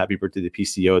today, so happy birthday to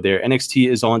PCO there.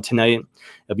 NXT is on tonight.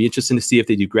 It'll be interesting to see if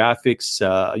they do graphics.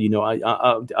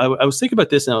 I was thinking about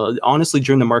this, and honestly,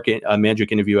 during the Mark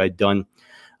Mandrick interview I'd done,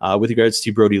 with regards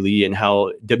to Brody Lee and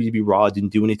how WB Raw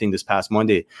didn't do anything this past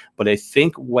Monday. But I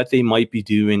think what they might be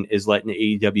doing is letting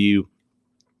AEW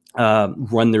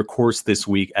run their course this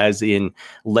week, as in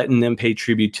letting them pay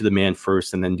tribute to the man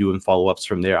first and then doing follow-ups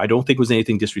from there. I don't think it was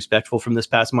anything disrespectful from this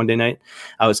past Monday night.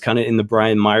 I was kind of in the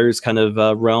Brian Myers kind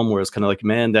of realm, where it's kind of like,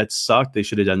 man, that sucked. They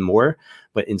should have done more.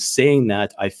 But in saying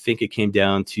that, I think it came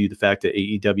down to the fact that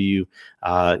AEW,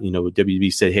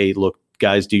 WB said, hey, look,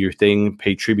 guys, do your thing,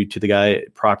 pay tribute to the guy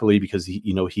properly, because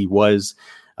he was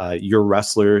your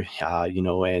wrestler,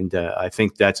 and I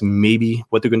think that's maybe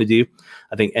what they're going to do.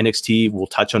 I think NXT will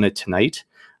touch on it tonight.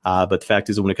 But the fact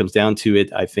is, when it comes down to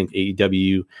it, I think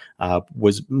AEW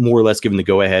was more or less given the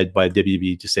go-ahead by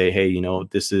WB to say, hey,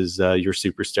 this is your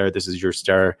superstar. This is your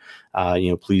star.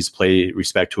 Please play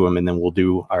respect to him, and then we'll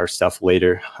do our stuff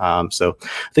later. So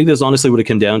I think that's honestly what it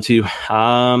came down to.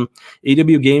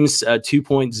 AEW Games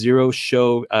 2.0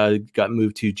 show got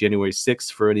moved to January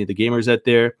 6th for any of the gamers out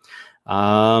there.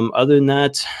 Other than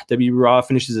that, WWE Raw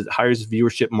finishes its highest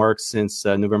viewership mark since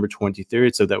November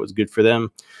 23rd, so that was good for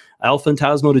them. El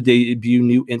Phantasmo to debut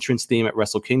new entrance theme at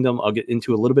Wrestle Kingdom. I'll get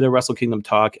into a little bit of Wrestle Kingdom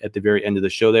talk at the very end of the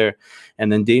show there.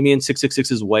 And then Damien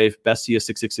 666's wife, Bestia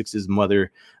 666's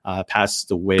mother, passed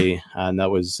away. And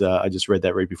that was, I just read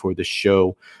that right before the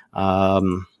show.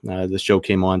 The show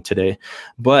came on today.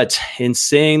 But in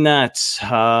saying that,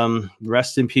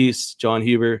 rest in peace, John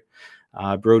Huber,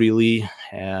 Brody Lee,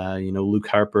 Luke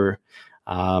Harper.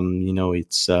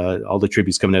 It's all the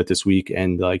tributes coming out this week,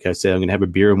 and like I said, I'm gonna have a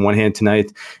beer in one hand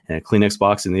tonight and a Kleenex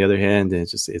box in the other hand, and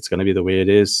it's gonna be the way it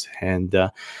is. And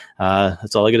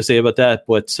that's all I gotta say about that.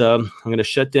 But I'm gonna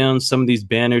shut down some of these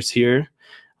banners here.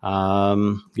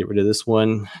 Get rid of this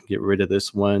one. Get rid of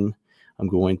this one. I'm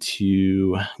going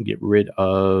to get rid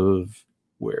of,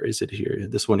 where is it here?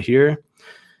 This one here.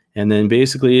 And then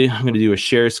basically, I'm going to do a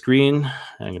share screen.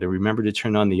 I'm going to remember to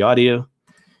turn on the audio.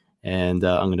 And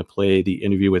I'm going to play the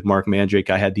interview with Mark Mandrake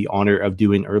I had the honor of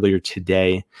doing earlier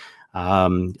today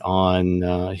on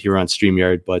here on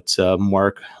StreamYard. But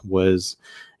Mark was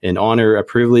an honor, a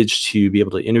privilege to be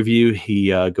able to interview. He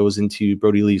goes into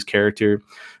Brody Lee's character,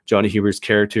 Johnny Huber's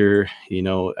character,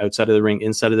 outside of the ring,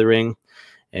 inside of the ring.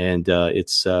 And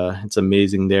it's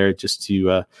amazing there just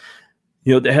to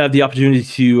to have the opportunity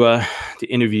to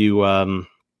interview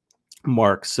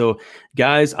Mark. So,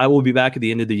 guys, I will be back at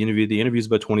the end of the interview. The interview is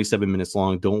about 27 minutes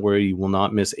long. Don't worry, you will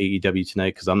not miss AEW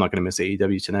tonight, because I'm not going to miss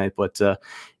AEW tonight. But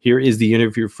here is the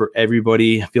interview for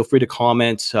everybody. Feel free to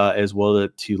comment as well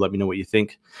to let me know what you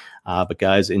think. But,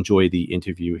 guys, enjoy the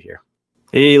interview here.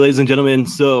 Hey, ladies and gentlemen.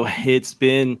 So it's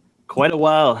been quite a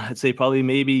while. I'd say probably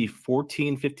maybe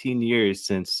 14, 15 years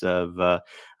since I've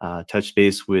touched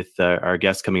base with our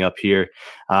guest coming up here.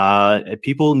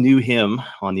 People knew him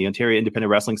on the Ontario independent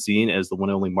wrestling scene as the one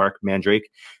and only Mark Mandrake.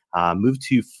 Moved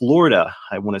to Florida,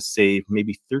 I want to say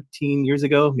maybe 13 years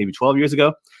ago, maybe 12 years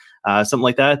ago, something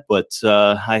like that. But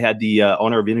I had the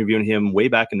honor of interviewing him way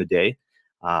back in the day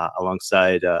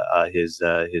alongside his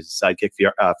sidekick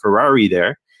Ferrari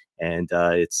there. And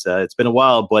it's been a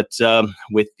while, but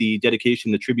with the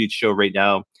dedication, the tribute show right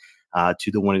now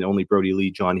to the one and only Brody Lee,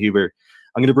 John Huber,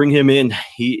 I'm going to bring him in.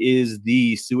 He is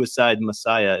the Suicide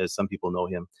Messiah, as some people know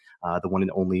him, the one and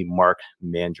only Mark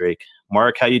Mandrake.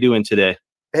 Mark, how you doing today?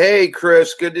 Hey,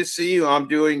 Chris, good to see you. I'm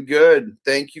doing good.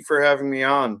 Thank you for having me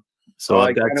on. So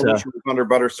I kind of wish it was under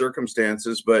better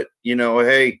circumstances, but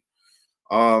hey,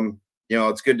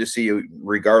 it's good to see you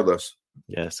regardless.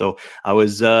 Yeah, so I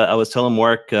was telling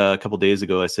Mark a couple of days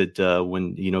ago. I said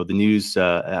when the news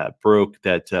broke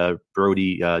that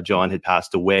Brody John had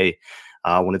passed away,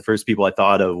 one of the first people I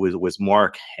thought of was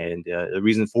Mark, and the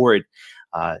reason for it,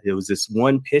 It was this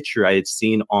one picture I had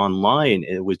seen online.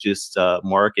 It was just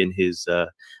Mark and his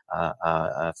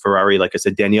Ferrari, like I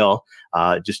said, Danielle,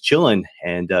 just chilling.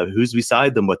 And who's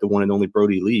beside them but the one and only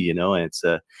Brody Lee, you know? And it's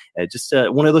just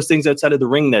one of those things outside of the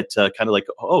ring that kind of like,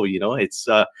 oh, you know, it's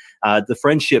the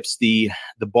friendships, the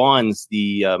bonds,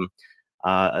 the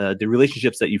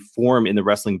relationships that you form in the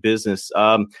wrestling business.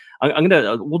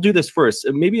 We'll do this first.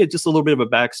 Maybe just a little bit of a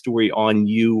backstory on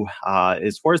you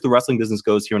as far as the wrestling business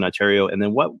goes here in Ontario, and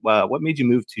then what made you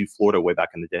move to Florida way back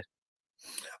in the day?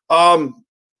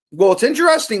 Well, it's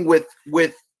interesting with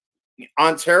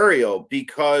Ontario,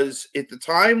 because at the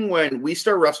time when we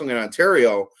started wrestling in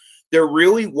Ontario, there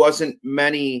really wasn't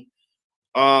many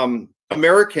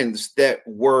Americans that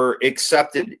were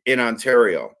accepted in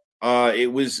Ontario.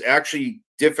 It was actually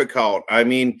difficult. I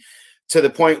mean, to the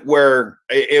point where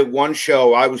at one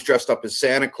show I was dressed up as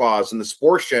Santa Claus, and the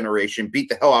Sports Generation beat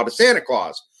the hell out of Santa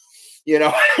Claus, you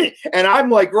know, and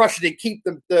I'm like rushing to keep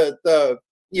the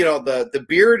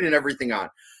beard and everything on.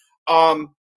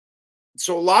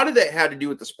 So a lot of that had to do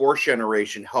with the Sports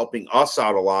Generation helping us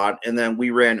out a lot. And then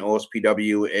we ran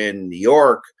OSPW in New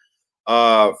York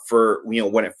for, you know,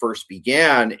 when it first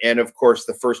began. And of course,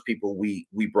 the first people we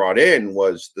brought in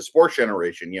was the Sports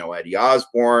Generation, you know, Eddie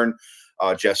Osborne,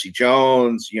 Jesse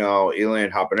Jones, you know,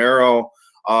 Elian Habanero.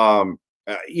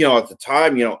 You know, at the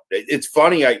time, you know, it's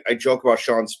funny. I joke about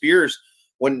Sean Spears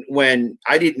when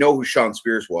I didn't know who Sean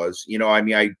Spears was. You know, I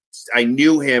mean, I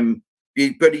knew him,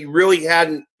 but he really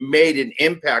hadn't made an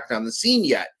impact on the scene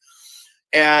yet.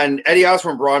 And Eddie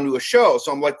Osborne brought him to a show.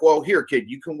 So I'm like, well, here, kid,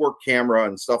 you can work camera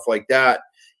and stuff like that,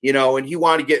 you know, and he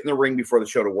wanted to get in the ring before the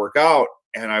show to work out.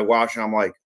 And I watched and I'm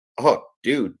like, oh,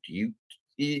 dude,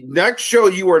 next show,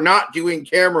 you are not doing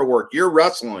camera work. You're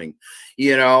wrestling,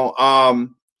 you know?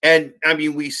 And I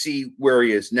mean, we see where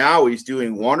he is now. He's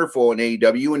doing wonderful in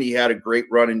AEW, and he had a great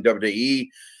run in WWE,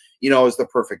 you know, as the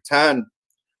Perfect 10.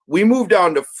 We moved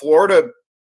down to Florida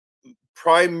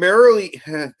primarily.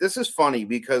 This is funny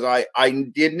because I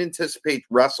didn't anticipate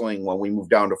wrestling when we moved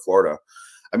down to Florida.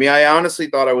 I mean, I honestly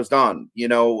thought I was done. You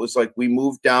know, it was like we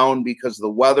moved down because of the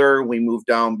weather. We moved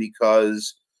down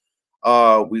because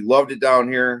we loved it down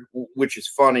here, which is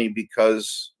funny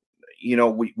because, you know,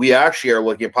 we actually are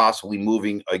looking at possibly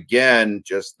moving again,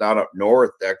 just not up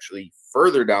north, actually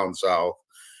further down south.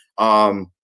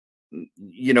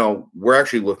 You know, we're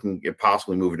actually looking at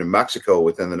possibly moving to Mexico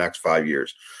within the next 5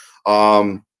 years,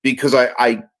 because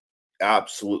I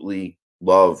absolutely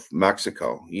love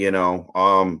Mexico. You know,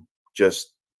 I'm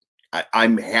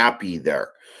happy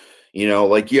there. You know,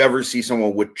 like you ever see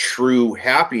someone with true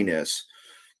happiness,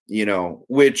 you know,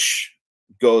 which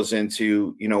goes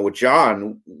into, you know, with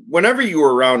John, whenever you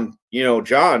were around, you know,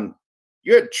 John,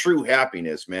 you had true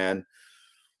happiness, man.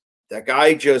 That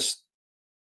guy just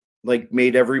like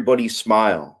made everybody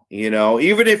smile, you know,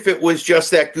 even if it was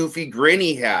just that goofy grin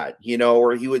he had, you know,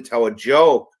 or he would tell a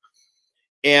joke.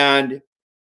 And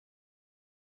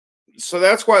so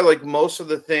that's why, like, most of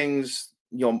the things,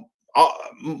 you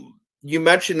know, you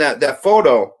mentioned that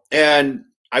photo, and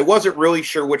I wasn't really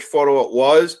sure which photo it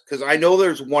was, because I know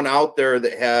there's one out there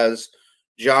that has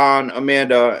John,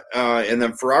 Amanda, and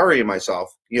then Ferrari and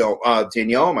myself, you know,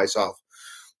 Danielle and myself,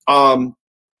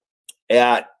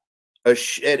 at a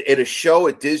show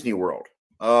at Disney World,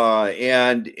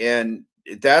 and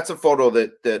that's a photo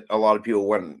that a lot of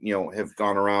people have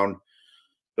gone around.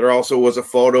 There also was a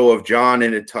photo of John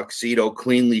in a tuxedo,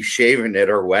 cleanly shaven at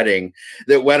our wedding,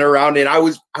 that went around, and I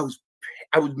was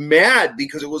mad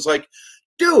because it was like,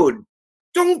 dude,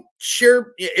 don't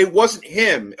share. It wasn't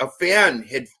him. A fan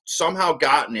had somehow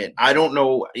gotten it. I don't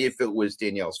know if it was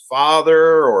Danielle's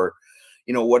father or,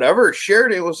 you know, whatever,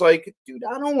 shared it. It was like, dude,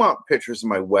 I don't want pictures of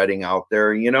my wedding out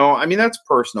there. You know, I mean, that's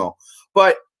personal.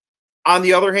 But on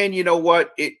the other hand, you know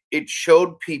what? It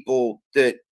showed people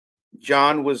that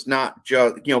John was not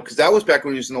just, you know, because that was back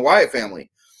when he was in the Wyatt family.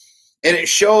 And it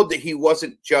showed that he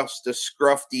wasn't just a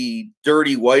scruffy,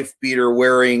 dirty wife beater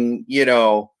wearing, you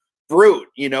know, brute.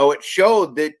 You know, it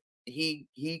showed that he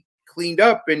cleaned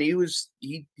up and he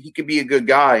could be a good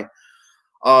guy.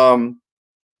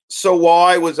 So while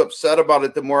I was upset about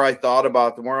it, the more I thought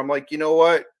about it, the more I'm like, you know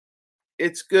what?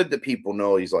 It's good that people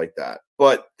know he's like that.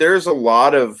 But there's a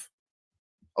lot of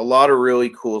really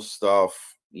cool stuff,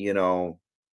 you know,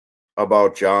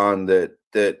 about John that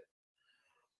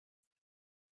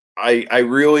I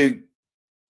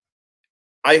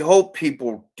hope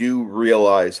people do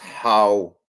realize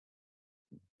how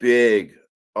big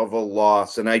of a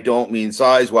loss, and I don't mean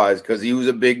size-wise because he was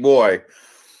a big boy,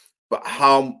 but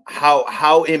how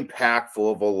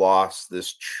impactful of a loss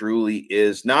this truly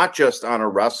is, not just on a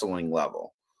wrestling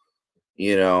level,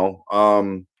 you know.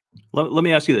 Let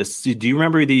me ask you this: do you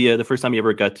remember the first time you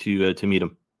ever got to meet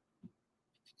him?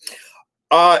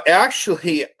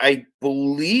 Actually, I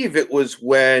believe it was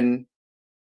when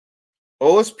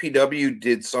OSPW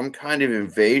did some kind of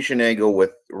invasion angle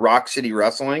with Rock City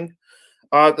Wrestling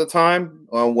at the time,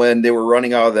 when they were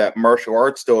running out of that martial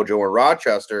arts dojo in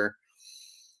Rochester.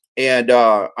 And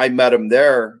I met him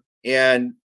there.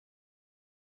 And,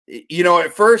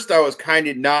 at first I was kind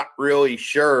of not really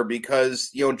sure because,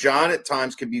 John at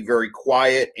times could be very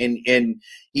quiet and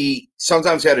he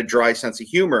sometimes had a dry sense of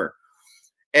humor.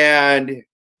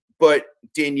 But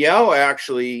Danielle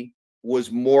actually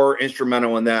was more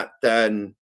instrumental in that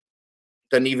than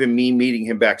even me meeting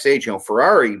him backstage,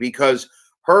 Ferrari, because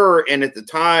her and at the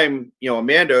time,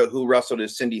 Amanda, who wrestled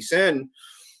as Cindy Sin,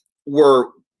 were,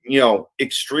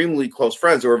 extremely close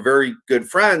friends. They were very good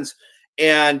friends.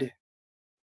 And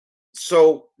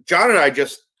so John and I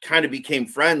just kind of became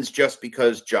friends just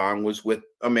because John was with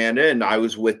Amanda and I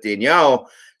was with Danielle.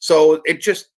 So it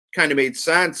just kind of made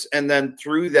sense. And then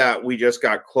through that, we just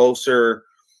got closer,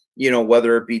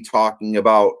 whether it be talking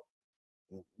about,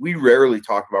 we rarely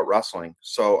talk about wrestling.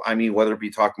 So, I mean, whether it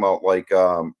be talking about like,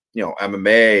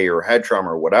 MMA or head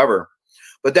trauma or whatever,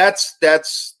 but that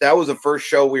was the first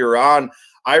show we were on.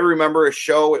 I remember a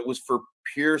show, it was for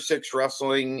Pier 6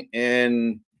 Wrestling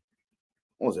in,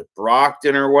 what was it,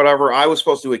 Brockton or whatever. I was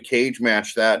supposed to do a cage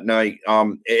match that night.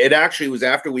 It actually was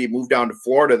after we moved down to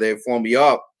Florida. They had flown me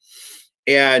up.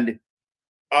 And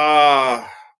that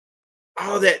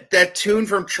tune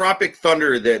from Tropic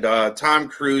Thunder that Tom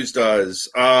Cruise does,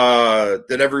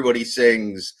 that everybody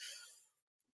sings,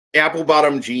 Apple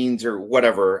Bottom Jeans or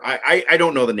whatever. I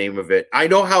don't know the name of it. I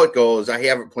know how it goes. I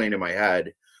have it playing in my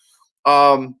head.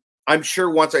 I'm sure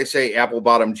once I say Apple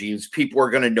Bottom Jeans, people are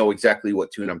going to know exactly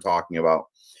what tune I'm talking about.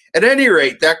 At any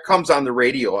rate, that comes on the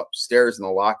radio upstairs in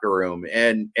the locker room,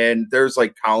 and there's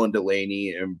like Colin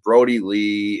Delaney and Brody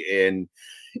Lee and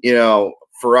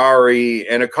Ferrari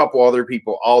and a couple other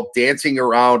people all dancing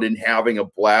around and having a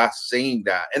blast singing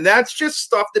that. And that's just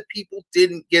stuff that people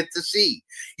didn't get to see.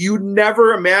 You'd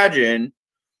never imagine,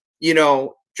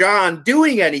 John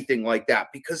doing anything like that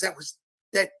because that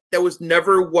was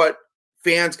never what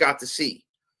fans got to see,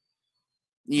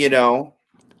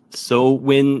 So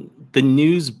when the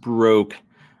news broke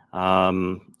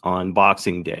on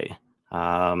Boxing Day,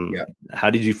 how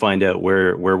did you find out?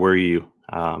 Where were you?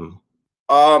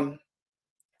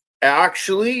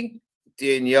 Actually,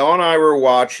 Danielle and I were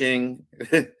watching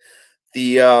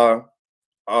the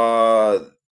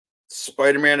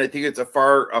Spider-Man. I think it's a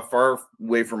far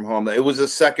way from home. It was the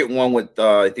second one with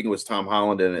I think it was Tom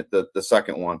Holland in it, the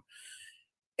second one.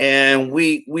 And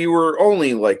we were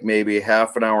only like maybe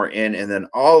half an hour in, and then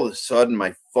all of a sudden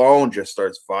my phone just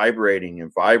starts vibrating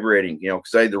and vibrating,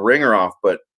 because I had the ringer off,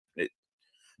 but it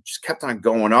just kept on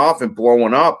going off and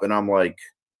blowing up. And I'm like,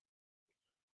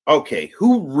 okay,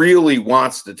 who really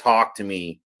wants to talk to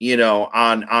me,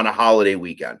 on a holiday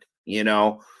weekend,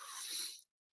 And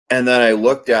then I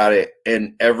looked at it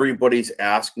and everybody's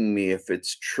asking me if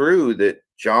it's true that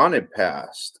John had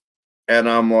passed. And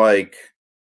I'm like,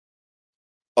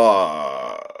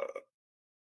 I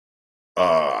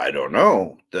don't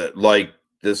know. That like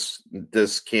this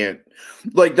can't,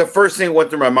 like, the first thing that went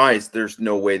through my mind is there's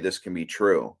no way this can be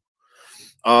true.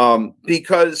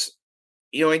 Because,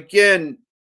 again,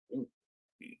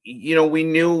 we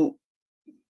knew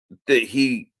that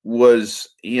he was,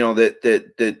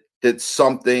 that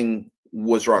something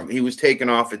was wrong. He was taken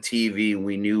off of TV and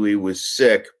we knew he was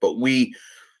sick, but we,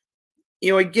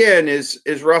 again, as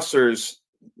wrestlers,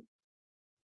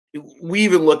 we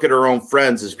even look at our own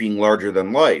friends as being larger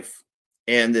than life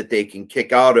and that they can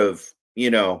kick out of,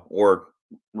 or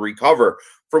recover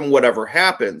from whatever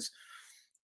happens.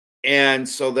 And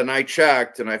so then I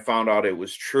checked and I found out it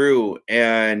was true.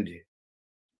 And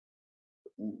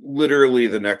literally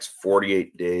the next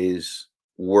 48 days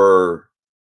it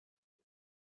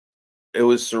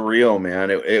was surreal, man.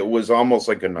 It was almost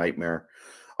like a nightmare.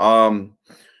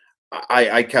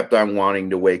 I kept on wanting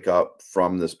to wake up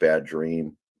from this bad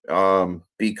dream.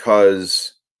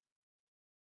 Because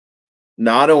it's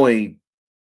not only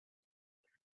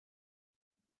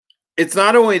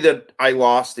that I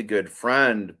lost a good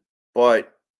friend,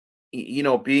 but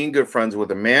being good friends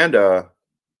with Amanda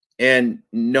and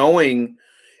knowing,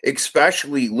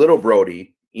 especially little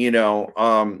Brody,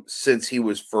 since he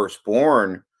was first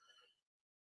born,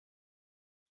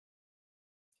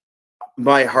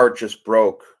 my heart just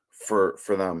broke for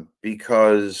them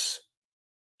because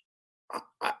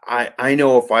I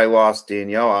know if I lost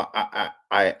Danielle,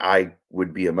 I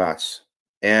would be a mess,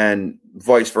 and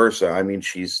vice versa. I mean,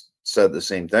 she's said the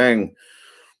same thing.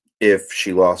 If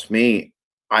she lost me,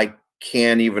 I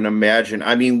can't even imagine.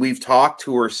 I mean, we've talked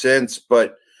to her since,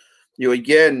 but you know,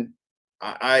 again,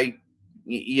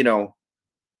 you know,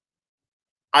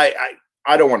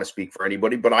 I don't want to speak for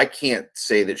anybody, but I can't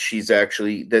say that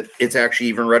that it's actually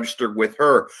even registered with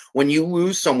her. When you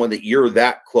lose someone that you're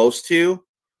that close to,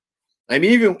 I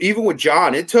mean, even with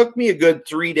John, it took me a good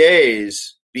 3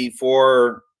 days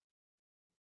before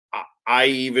I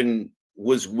even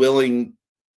was willing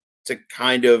to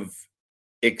kind of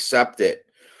accept it.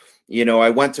 You know, I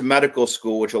went to medical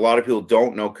school, which a lot of people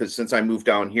don't know, because since I moved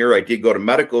down here, I did go to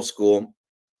medical school.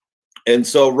 And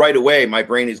so right away, my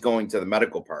brain is going to the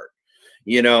medical part,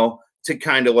 you know, to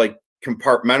kind of like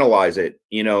compartmentalize it,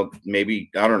 you know, maybe,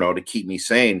 I don't know, to keep me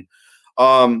sane.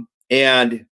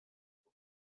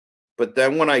 But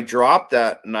then when I dropped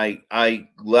that and I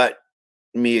let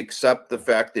me accept the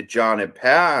fact that John had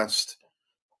passed,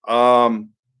 it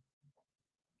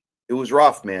was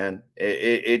rough, man.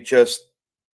 It just,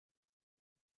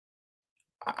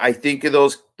 I think of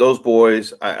those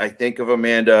boys. I think of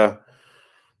Amanda,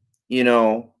 you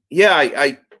know, yeah,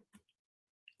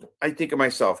 I think of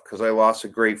myself because I lost a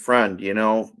great friend, you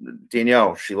know,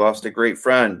 Danielle, she lost a great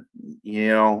friend, you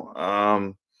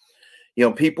know,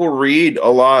 people read a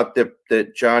lot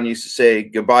that John used to say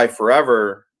goodbye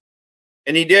forever,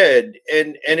 and he did.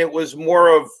 And it was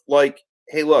more of like,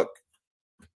 hey, look,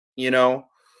 you know,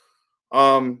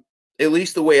 at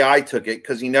least the way I took it,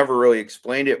 because he never really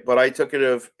explained it, but I took it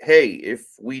of, hey, if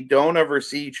we don't ever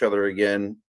see each other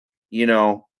again, you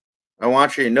know, I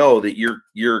want you to know that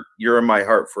you're in my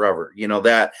heart forever. You know,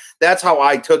 that's how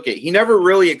I took it. He never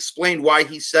really explained why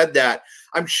he said that.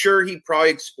 I'm sure he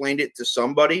probably explained it to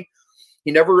somebody.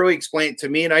 He never really explained it to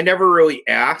me, and I never really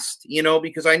asked, you know,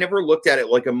 because I never looked at it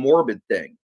like a morbid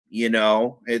thing. You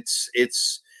know, it's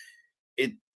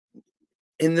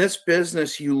in this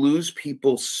business, you lose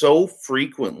people so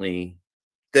frequently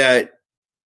that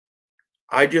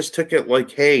I just took it like,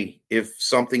 hey, if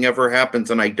something ever happens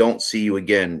and I don't see you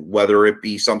again, whether it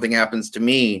be something happens to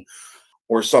me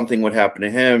or something would happen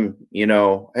to him, you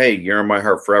know, hey, you're in my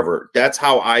heart forever. That's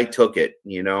how I took it,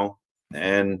 you know,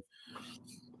 and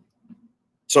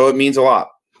so it means a lot.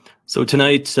 So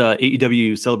tonight,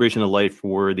 AEW Celebration of Life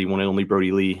for the one and only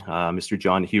Brodie Lee, Mr.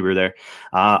 Jon Huber there.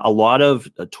 A lot of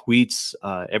tweets,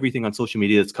 everything on social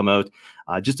media that's come out,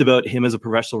 just about him as a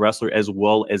professional wrestler, as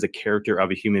well as a character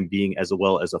of a human being, as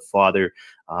well as a father.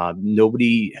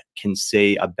 Nobody can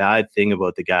say a bad thing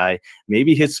about the guy.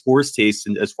 Maybe his sports taste,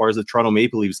 and as far as the Toronto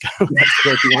Maple Leafs go, that's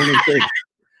about the only thing.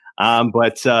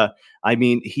 I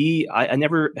mean, I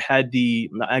never had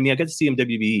I got to see him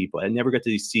WWE, but I never got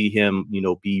to see him, you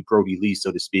know, be Brodie Lee,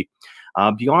 so to speak.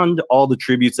 Beyond all the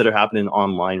tributes that are happening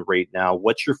online right now,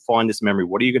 what's your fondest memory?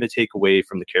 What are you going to take away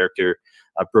from the character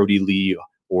of Brodie Lee,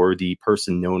 or the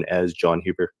person known as Jon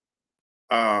Huber?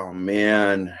 Oh,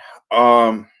 man.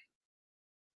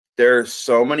 There's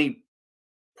so many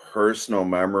personal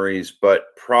memories,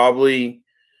 but probably,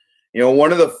 you know,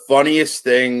 one of the funniest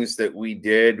things that we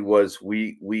did was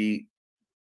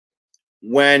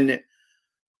when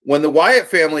the Wyatt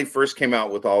family first came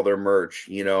out with all their merch,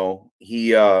 you know,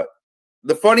 the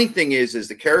funny thing is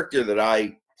the character that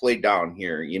I played down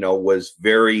here, you know, was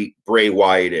very Bray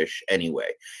Wyatt-ish anyway.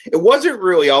 It wasn't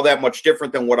really all that much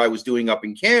different than what I was doing up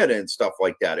in Canada and stuff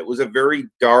like that. It was a very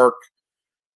dark,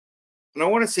 and I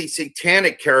want to say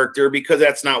satanic character, because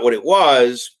that's not what it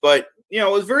was, but, you know,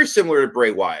 it was very similar to Bray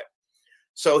Wyatt.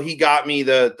 So he got me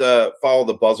the Follow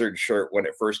the Buzzard shirt when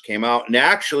it first came out. And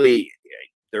actually,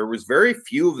 there was very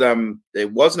few of them. It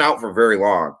wasn't out for very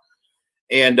long.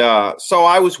 And so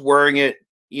I was wearing it,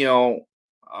 you know,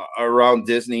 around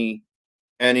Disney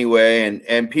anyway.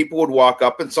 And people would walk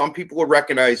up, and some people would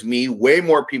recognize me. Way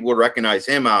more people would recognize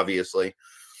him, obviously.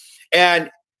 And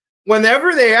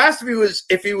whenever they asked me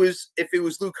if it was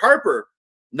Luke Harper,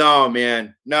 no,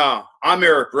 man, no, I'm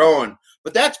Eric Rowan.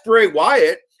 But that's Bray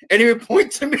Wyatt. And he would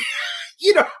point to me,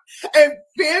 you know, and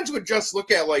fans would just look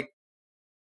at like,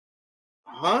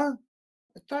 huh?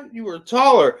 I thought you were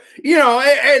taller, you know,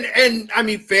 and I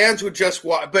mean, fans would just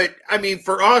watch, but I mean,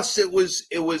 for us, it was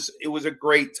a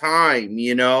great time,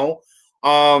 you know.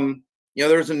 You know,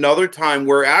 there was another time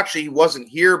where actually he wasn't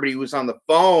here, but he was on the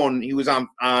phone. He was on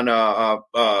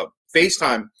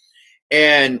FaceTime,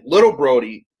 and little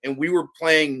Brodie, and we were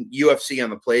playing UFC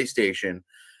on the PlayStation.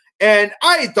 And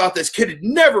I thought this kid had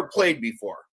never played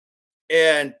before.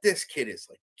 And this kid is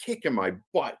like kicking my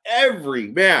butt every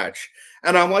match.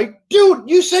 And I'm like, dude,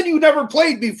 you said you never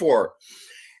played before.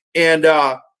 And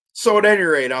so at any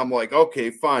rate, I'm like,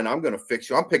 okay, fine, I'm going to fix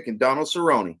you. I'm picking Donald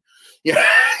Cerrone. Yeah.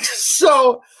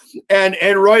 So, and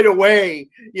right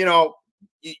away, you know,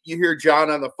 you hear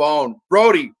John on the phone,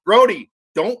 Brodie,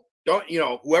 don't,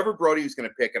 whoever Brody was going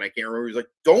to pick, and I can't remember, he's like,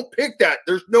 don't pick that.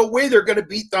 There's no way they're going to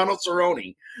beat Donald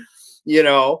Cerrone,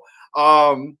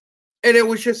 and it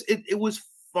was just, it was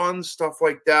fun stuff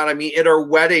like that. I mean, at our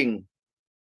wedding,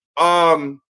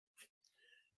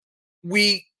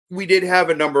 we did have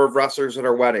a number of wrestlers at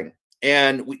our wedding,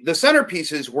 and the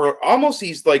centerpieces were almost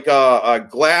these like a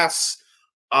glass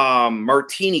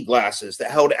martini glasses that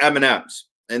held M&Ms,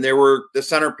 and they were the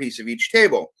centerpiece of each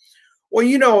table.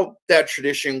 Well, that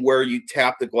tradition where you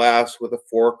tap the glass with a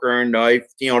fork or a knife,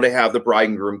 to have the bride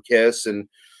and groom kiss. And,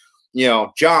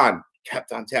 John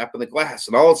kept on tapping the glass,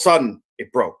 and all of a sudden it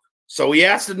broke. So he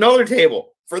asked another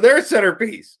table for their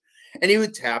centerpiece, and he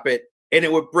would tap it and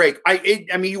it would break. I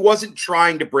mean, he wasn't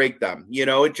trying to break them,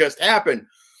 it just happened.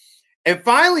 And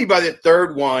finally, by the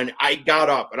third one, I got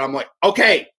up and I'm like,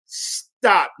 okay,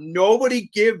 stop. Nobody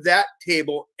give that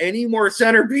table any more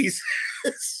centerpieces,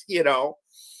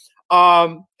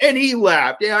 and he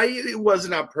laughed. Yeah, it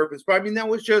wasn't on purpose, but I mean, that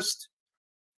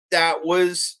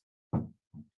was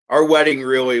our wedding.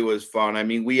 Really was fun. I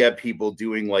mean, we had people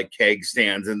doing like keg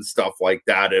stands and stuff like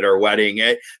that at our wedding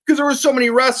because there were so many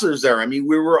wrestlers there. I mean,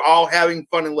 we were all having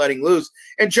fun and letting loose,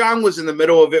 and John was in the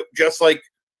middle of it, just like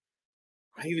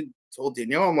I even told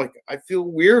Danielle, I'm like, I feel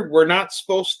weird. We're not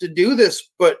supposed to do this,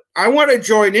 but I want to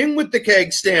join in with the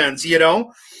keg stands,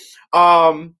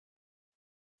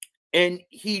 and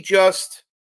he just,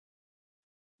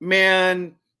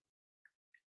 man,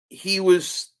 he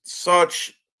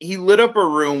lit up a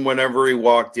room whenever he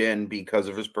walked in because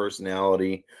of his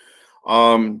personality.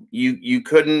 You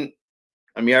couldn't,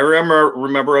 I mean, I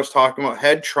remember us talking about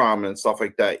head trauma and stuff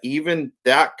like that. Even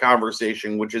that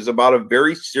conversation, which is about a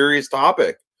very serious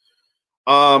topic.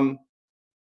 I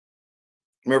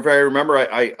remember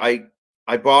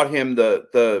I bought him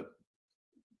the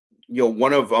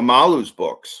one of Amalu's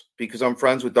books because I'm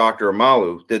friends with Dr.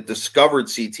 Amalu that discovered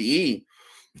CTE.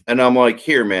 And I'm like,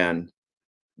 here, man,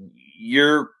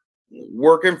 you're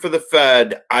working for the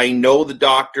Fed. I know the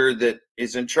doctor that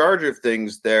is in charge of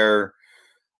things there.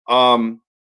 I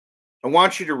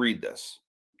want you to read this,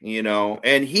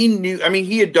 and he knew, I mean,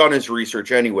 he had done his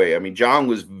research anyway. I mean, John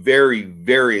was very,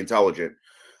 very intelligent.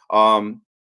 And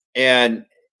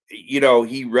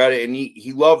he read it and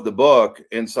he loved the book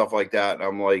and stuff like that. And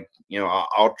I'm like,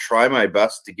 I'll try my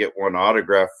best to get one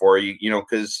autograph for you,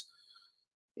 because,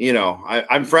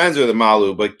 I'm friends with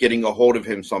Amalu, but getting a hold of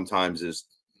him sometimes is,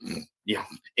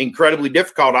 incredibly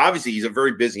difficult. Obviously, he's a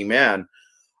very busy man.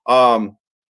 But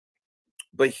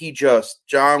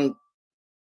John,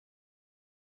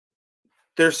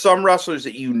 there's some wrestlers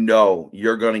that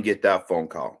you're going to get that phone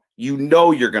call.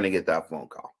 You're going to get that phone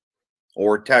call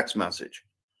or text message.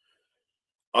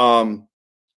 John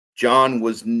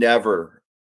was never,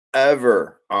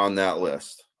 ever on that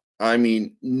list. I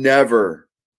mean, never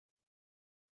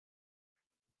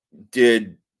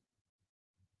did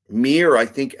me or I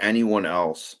think anyone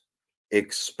else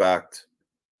expect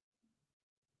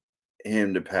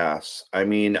him to pass. I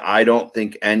mean, I don't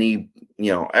think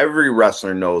every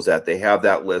wrestler knows that they have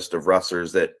that list of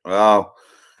wrestlers that,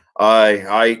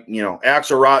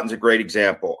 Axel Rotten's a great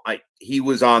example. He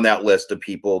was on that list of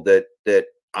people that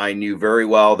I knew very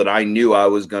well, that I knew I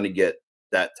was going to get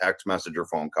that text message or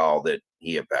phone call that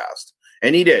he had passed.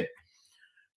 And he did.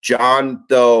 John,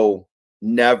 though,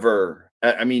 never,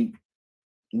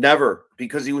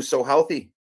 because he was so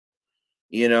healthy,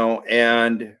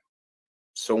 and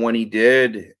so when he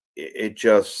did, it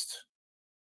just,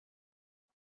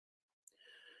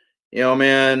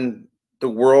 man, the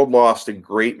world lost a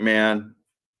great man.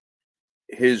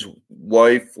 His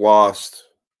wife lost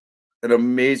an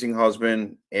amazing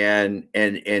husband and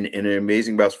an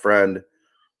amazing best friend.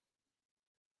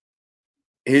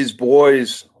 His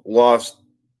boys lost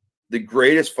the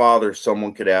greatest father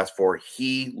someone could ask for.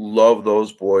 He loved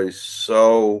those boys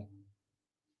so.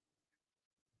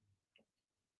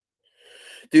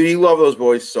 Dude, he loved those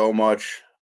boys so much.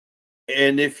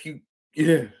 And if you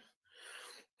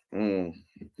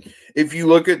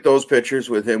look at those pictures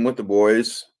with him with the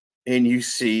boys and you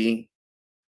see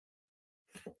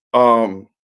the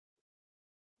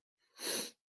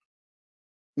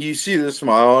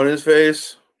smile on his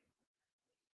face.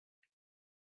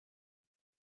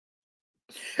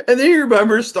 And then you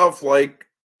remember stuff like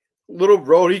little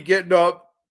Brody getting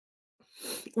up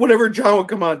whenever John would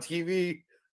come on TV.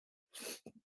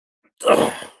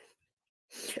 And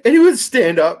he would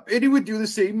stand up and he would do the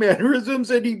same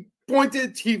mannerisms and he'd point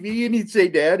at TV and he'd say,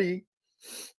 Daddy.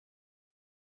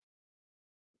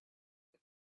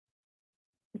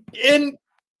 And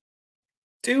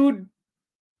dude,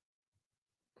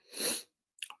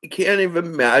 I can't even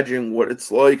imagine what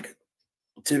it's like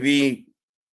to be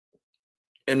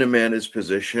in Amanda's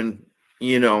position,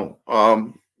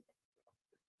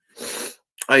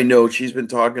 I know she's been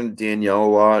talking to Danielle a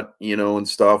lot, and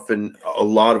stuff, and a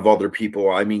lot of other people.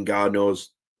 I mean, God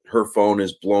knows her phone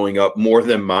is blowing up more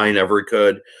than mine ever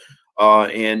could.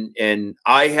 And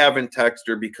I haven't texted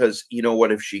her because, you know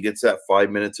what, if she gets that 5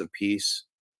 minutes of peace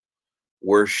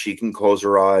where she can close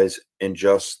her eyes and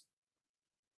just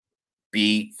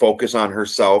focus on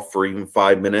herself for even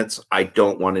 5 minutes, I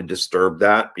don't want to disturb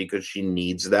that because she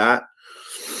needs that.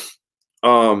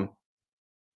 But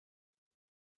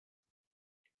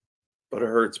it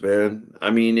hurts, man.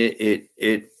 I mean,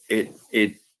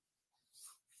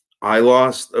 I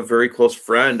lost a very close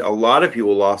friend. A lot of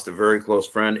people lost a very close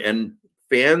friend, and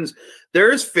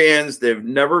there's fans that have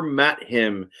never met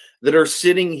him that are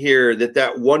sitting here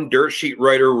that one dirt sheet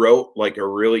writer wrote like a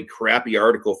really crappy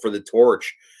article for the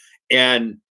Torch,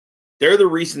 and they're the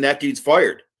reason that dude's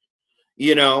fired,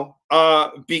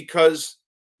 because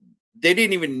they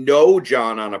didn't even know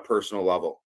John on a personal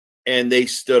level. And they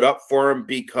stood up for him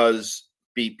because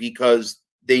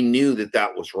they knew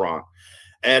that was wrong.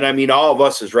 And I mean, all of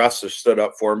us as wrestlers stood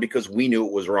up for him because we knew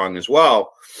it was wrong as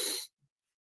well.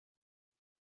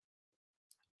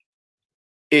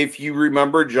 If you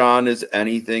remember John as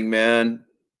anything, man,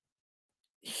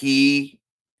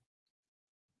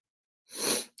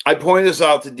 I pointed this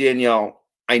out to Danielle.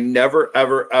 I never,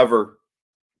 ever, ever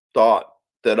thought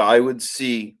that I would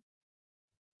see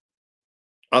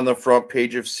on the front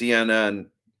page of CNN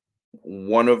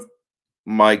one of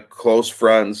my close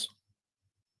friends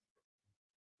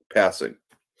passing.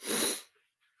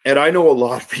 And I know a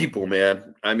lot of people,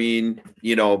 man. I mean,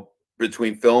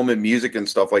 between film and music and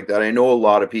stuff like that, I know a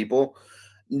lot of people.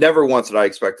 Never once did I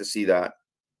expect to see that.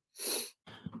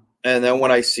 And then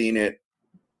when I seen it,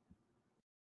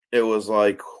 it was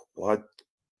like, what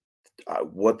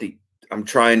I'm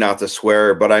trying not to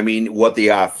swear, but I mean, what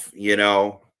the F,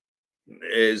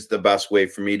 is the best way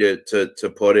for me to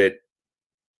put it.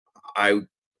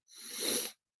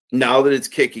 Now that it's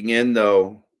kicking in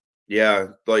though, yeah,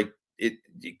 like it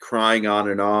crying on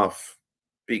and off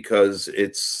because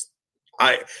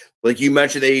like you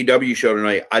mentioned the AEW show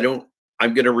tonight.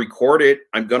 I'm going to record it.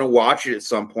 I'm going to watch it at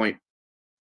some point,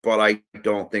 but I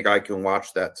don't think I can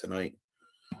watch that tonight.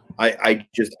 I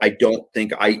don't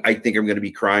think, I think I'm going to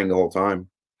be crying the whole time.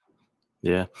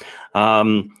 Yeah.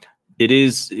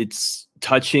 It's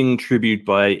touching tribute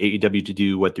by AEW to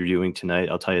do what they're doing tonight.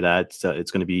 I'll tell you that. It's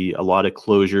going to be a lot of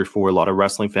closure for a lot of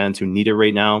wrestling fans who need it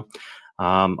right now.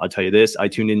 I'll tell you this. I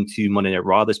tuned into Monday Night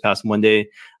Raw this past Monday.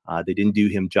 They didn't do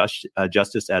him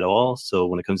justice at all. So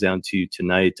when it comes down to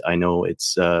tonight, I know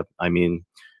it's,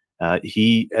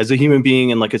 he, as a human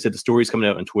being, and like I said, the stories coming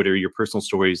out on Twitter, your personal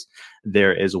stories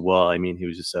there as well. I mean, he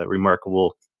was just a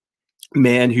remarkable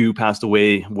man who passed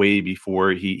away way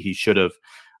before he should have.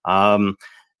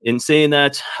 In saying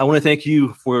that, I want to thank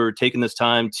you for taking this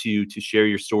time to share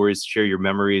your stories, share your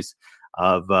memories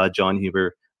of Jon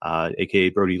Huber, aka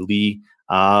Brodie Lee.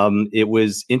 It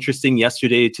was interesting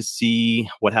yesterday to see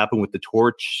what happened with the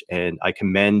Torch, and I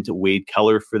commend Wade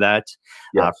Keller for that,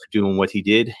 for doing what he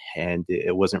did, and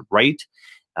it wasn't right.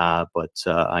 But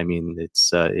I mean,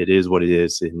 it is what it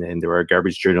is, and there are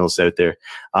garbage journalists out there.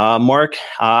 Mark,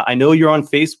 I know you're on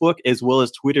Facebook as well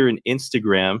as Twitter and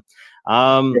Instagram.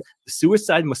 The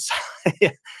Suicide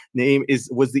Messiah name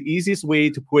was the easiest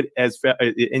way to put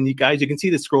and you guys, you can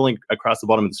see this scrolling across the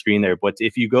bottom of the screen there. But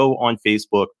if you go on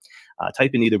Facebook,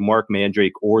 type in either Mark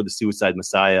Mandrake or the Suicide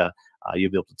Messiah, you'll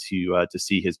be able to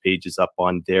see his pages up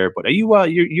on there. But are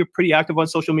you're pretty active on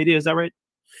social media? Is that right?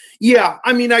 Yeah,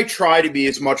 I mean, I try to be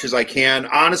as much as I can.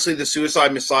 Honestly, the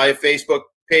Suicide Messiah Facebook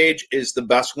page is the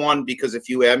best one because if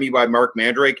you add me by Mark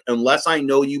Mandrake, unless I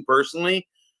know you personally,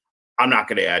 I'm not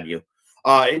going to add you.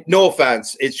 No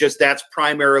offense. It's just that's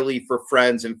primarily for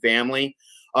friends and family.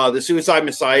 The Suicide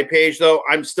Messiah page, though,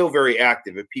 I'm still very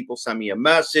active. If people send me a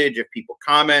message, if people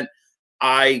comment,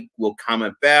 I will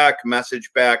comment back, message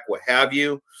back, what have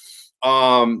you.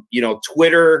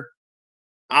 Twitter,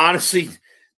 honestly,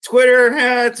 Twitter,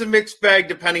 it's a mixed bag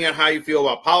depending on how you feel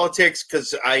about politics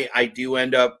because I do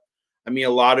end up, a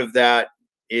lot of that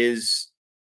is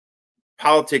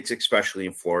politics, especially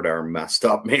in Florida, are messed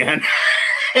up, man.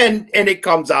 and it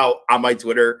comes out on my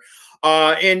Twitter.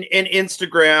 And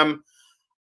Instagram,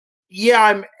 yeah,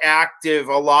 I'm active.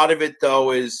 A lot of it,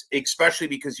 though, is especially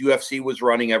because UFC was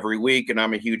running every week, and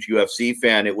I'm a huge UFC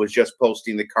fan. It was just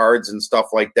posting the cards and stuff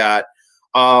like that.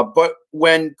 But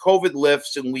when COVID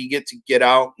lifts and we get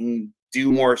out and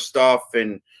do more stuff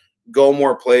and go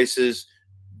more places,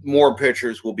 more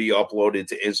pictures will be uploaded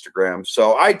to Instagram.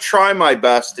 So I try my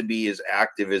best to be as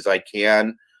active as I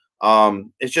can.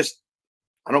 It's just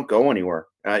I don't go anywhere.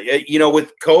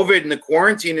 With COVID and the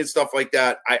quarantine and stuff like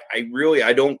that,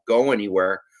 I don't go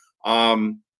anywhere.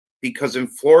 Because in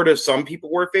Florida, some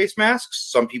people wear face masks,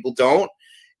 some people don't.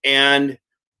 And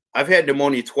I've had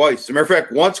pneumonia twice. As a matter of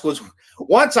fact,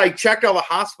 once I checked out of the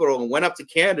hospital and went up to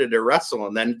Canada to wrestle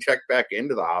and then checked back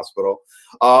into the hospital.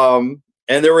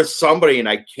 And there was somebody, and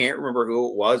I can't remember who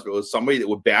it was, but it was somebody that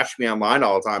would bash me online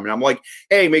all the time. And I'm like,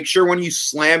 hey, make sure when you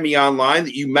slam me online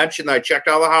that you mention that I checked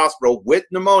out of the hospital with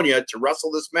pneumonia to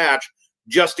wrestle this match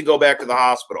just to go back to the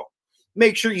hospital.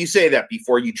 Make sure you say that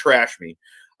before you trash me.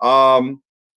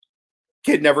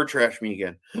 Kid never trashed me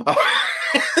again.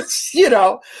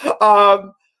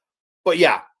 But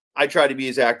yeah, I try to be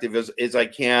as active as I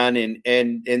can.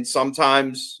 And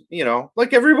sometimes,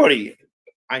 like everybody,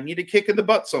 I need a kick in the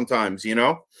butt sometimes,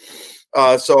 so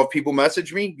if people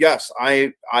message me, yes,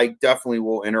 I definitely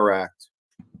will interact.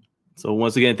 So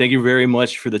once again, thank you very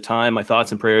much for the time. My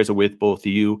thoughts and prayers are with both of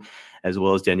you, as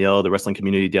well as Danielle, the wrestling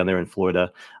community down there in Florida.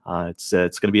 It's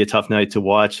going to be a tough night to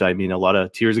watch. I mean, a lot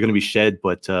of tears are going to be shed,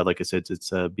 but like I said,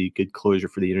 it's be good closure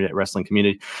for the internet wrestling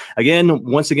community.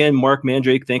 Once again, Mark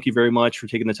Mandrake, thank you very much for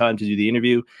taking the time to do the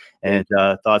interview. And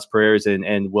thoughts, prayers,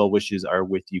 and well wishes are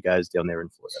with you guys down there in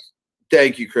Florida.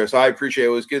 Thank you, Chris. I appreciate it.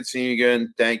 It was good seeing you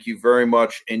again. Thank you very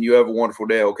much. And you have a wonderful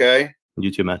day, okay?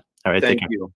 You too, man. All right, thank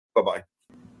you. Bye-bye.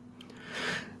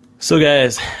 So,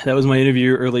 guys, that was my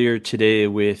interview earlier today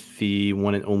with the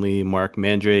one and only Mark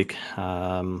Mandrake.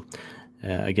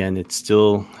 Again, it's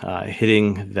still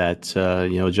hitting that,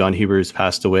 Jon Huber has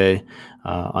passed away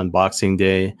on Boxing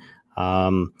Day.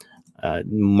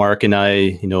 Mark and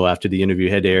I, after the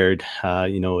interview had aired,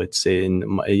 it's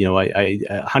in, I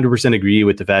 100% agree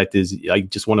with the fact is I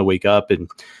just want to wake up and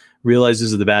realize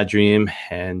this is a bad dream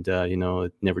and,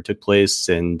 it never took place.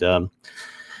 And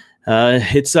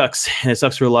it sucks. And it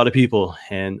sucks for a lot of people.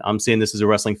 And I'm saying this as a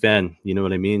wrestling fan, you know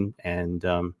what I mean? And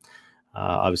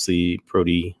obviously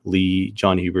Brodie Lee,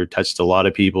 Jon Huber touched a lot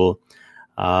of people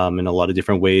in a lot of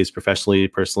different ways, professionally,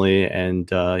 personally. And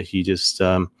he just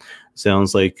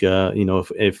sounds like,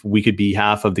 if we could be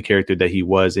half of the character that he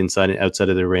was inside and outside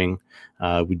of the ring,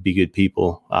 we'd be good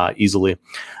people easily.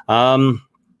 I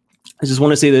just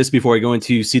want to say this before I go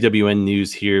into CWN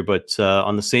news here, but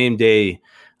on the same day,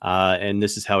 and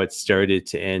this is how it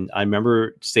started. And I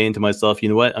remember saying to myself, you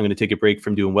know what, I'm going to take a break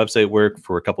from doing website work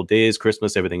for a couple of days,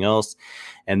 Christmas, everything else.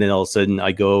 And then all of a sudden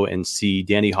I go and see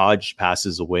Danny Hodge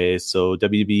passes away. So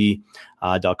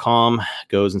WB.com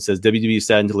goes and says, WWE is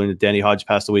saddened to learn that Danny Hodge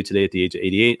passed away today at the age of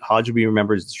 88. Hodge will be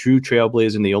remembered as the true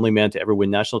trailblazer and the only man to ever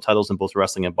win national titles in both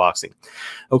wrestling and boxing.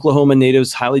 Oklahoma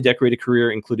native's highly decorated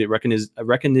career included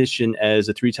recognition as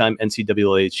a three-time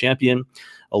NCAA champion,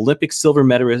 Olympic silver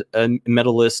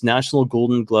medalist, National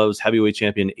Golden Gloves heavyweight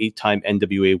champion, 8-time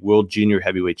NWA World Junior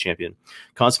Heavyweight Champion,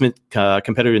 consummate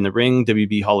competitor in the ring,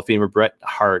 WB Hall of Famer Bret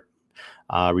Hart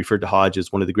referred to Hodge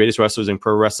as one of the greatest wrestlers in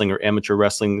pro wrestling or amateur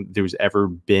wrestling there's ever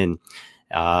been.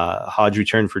 Hodge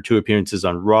returned for 2 appearances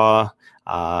on Raw,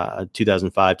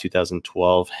 2005,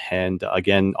 2012. And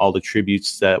again, all the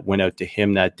tributes that went out to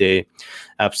him that day,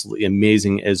 absolutely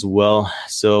amazing as well.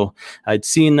 So I'd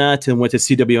seen that and went to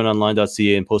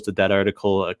cwnonline.ca and posted that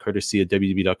article courtesy of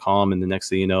WB.com. And the next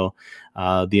thing you know,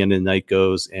 the end of the night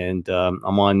goes and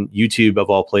I'm on YouTube of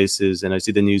all places. And I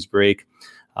see the news break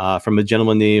from a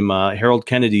gentleman named Harold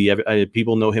Kennedy.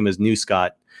 People know him as New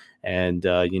Scott. And,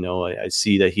 I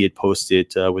see that he had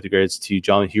posted with regards to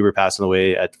Jon Huber passing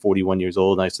away at 41 years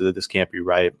old. And I said that this can't be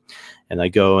right. And I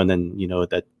go and then,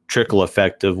 that trickle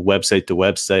effect of website to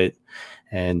website.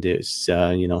 And it's,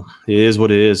 it is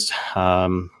what it is. But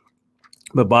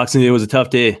Boxing Day was a tough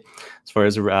day as far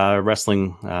as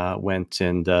wrestling went.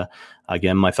 And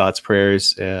again, my thoughts,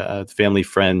 prayers, family,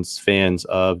 friends, fans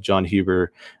of Jon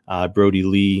Huber, Brodie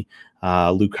Lee,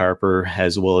 Luke Harper,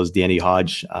 as well as Danny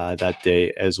Hodge that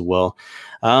day as well.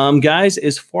 Guys,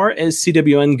 as far as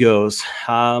CWN goes,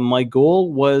 my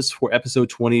goal was for episode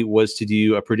 20 was to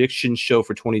do a prediction show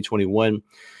for 2021,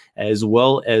 as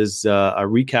well as a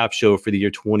recap show for the year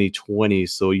 2020.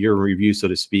 So year review, so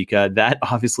to speak. That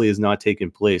obviously has not taken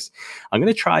place. I'm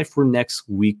going to try for next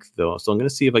week, though. So I'm going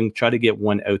to see if I can try to get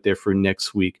one out there for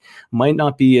next week. Might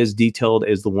not be as detailed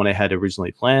as the one I had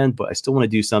originally planned, but I still want to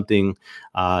do something,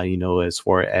 as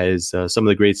far as some of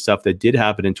the great stuff that did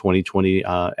happen in 2020.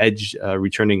 Edge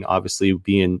returning, obviously,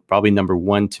 being probably number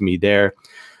one to me there.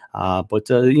 But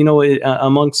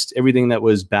amongst everything that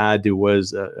was bad, there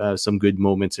was some good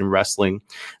moments in wrestling,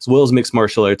 as well as mixed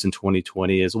martial arts in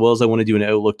 2020, as well as I want to do an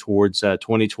outlook towards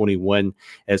 2021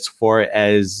 as far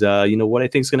as what I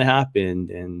think is going to happen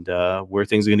and where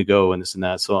things are going to go and this and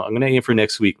that. So I'm going to aim for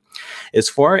next week. As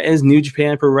far as New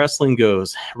Japan Pro Wrestling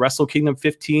goes, Wrestle Kingdom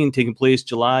 15 taking place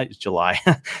January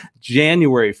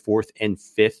 4th and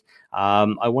 5th.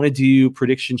 I want to do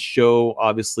prediction show,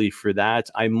 obviously, for that.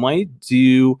 I might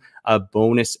do a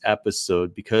bonus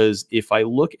episode because if I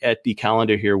look at the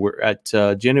calendar here, we're at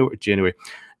December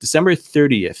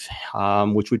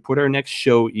 30th, which would put our next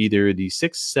show either the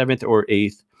 6th, 7th, or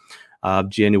 8th of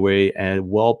January, and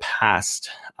well past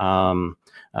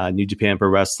New Japan Pro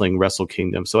Wrestling Wrestle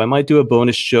Kingdom. So I might do a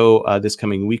bonus show this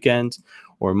coming weekend,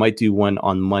 or might do one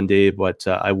on Monday, but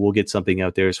I will get something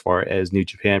out there as far as New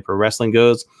Japan Pro Wrestling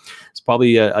goes. It's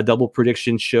probably a double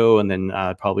prediction show and then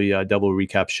probably a double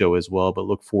recap show as well, but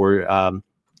look for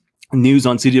news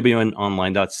on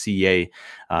cwnonline.ca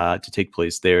to take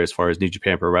place there as far as New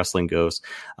Japan Pro Wrestling goes.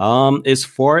 As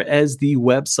far as the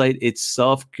website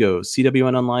itself goes,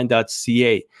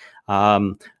 cwnonline.ca,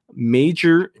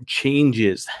 major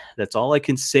changes, that's all I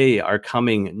can say, are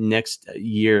coming next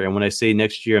year. And when I say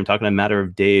next year, I'm talking a matter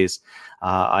of days.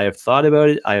 I have thought about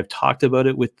it. I have talked about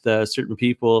it with certain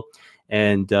people,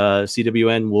 and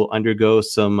CWN will undergo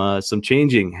some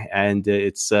changing, and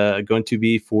it's going to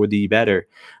be for the better.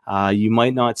 You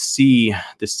might not see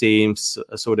the same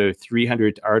sort of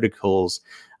 300 articles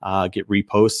get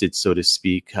reposted, so to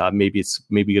speak. Maybe it's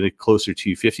going to closer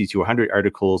to 50 to 100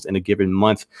 articles in a given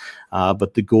month.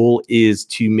 But the goal is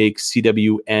to make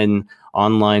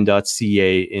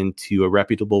cwnonline.ca into a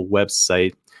reputable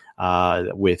website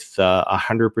with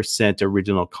 100%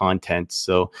 original content.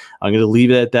 So I'm going to leave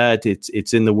it at that.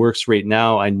 It's in the works right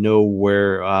now. I know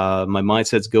where my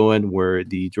mindset's going, where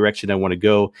the direction I want to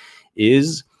go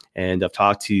is. And I've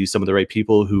talked to some of the right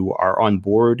people who are on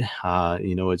board.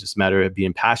 It's just a matter of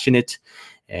being passionate.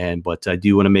 But I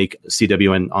do want to make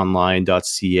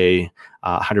cwnonline.ca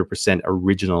 100%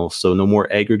 original. So no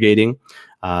more aggregating,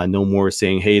 no more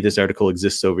saying, hey, this article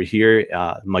exists over here.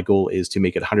 My goal is to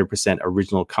make it 100%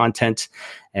 original content.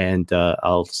 And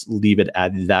I'll leave it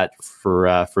at that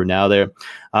for now there.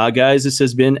 Guys, this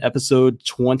has been episode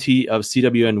 20 of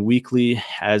CWN Weekly.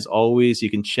 As always, you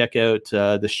can check out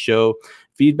the show.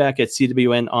 Feedback at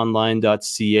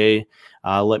cwnonline.ca.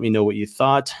 Let me know what you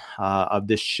thought of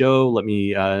this show. Let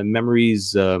me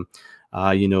memories, anything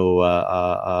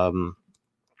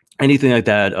like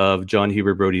that of John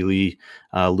Huber, Brody Lee,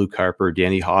 Luke Harper,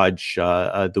 Danny Hodge,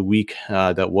 the week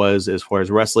that was as far as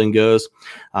wrestling goes.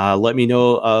 Let me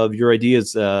know of your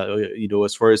ideas,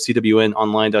 as far as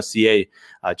cwnonline.ca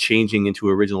changing into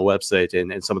original website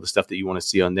and some of the stuff that you want to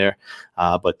see on there.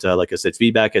 But like I said,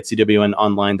 feedback at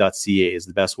cwnonline.ca is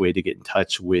the best way to get in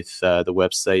touch with the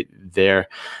website there.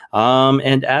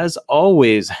 And as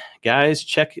always, guys,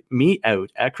 check me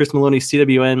out at Chris Maloney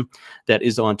CWN. That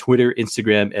is on Twitter,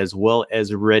 Instagram, as well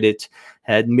as Reddit.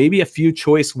 Had maybe a few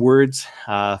choice words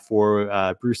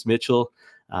for Bruce Mitchell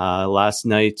last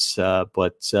night,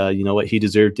 but you know what? He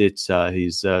deserved it.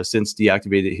 He's since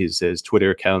deactivated his Twitter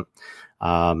account.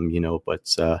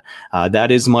 But that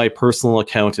is my personal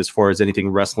account as far as anything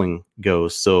wrestling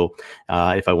goes. So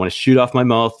if I want to shoot off my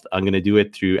mouth, I'm going to do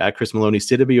it through at Chris Maloney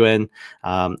CWN.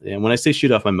 And when I say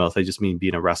shoot off my mouth, I just mean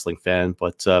being a wrestling fan.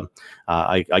 But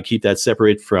I keep that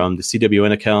separate from the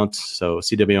CWN account. So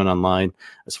CWN Online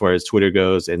as far as Twitter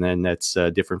goes. And then that's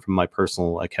different from my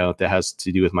personal account that has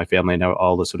to do with my family and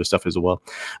all this sort of stuff as well.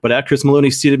 But at Chris Maloney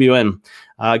CWN,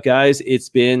 guys, it's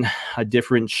been a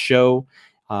different show.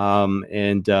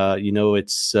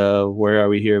 It's where are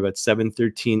we here? About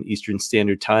 7:13 Eastern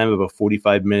Standard Time, about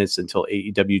 45 minutes until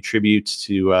AEW tribute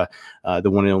to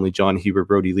the one and only John Huber,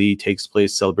 Brody Lee takes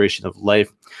place, celebration of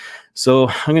life. So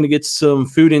I'm going to get some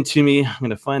food into me. I'm going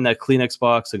to find that Kleenex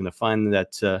box. I'm going to find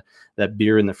that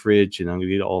beer in the fridge, and I'm going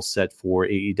to get all set for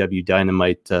AEW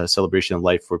Dynamite celebration of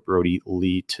life for Brody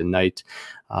Lee tonight.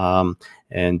 It's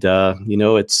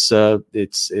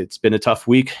been a tough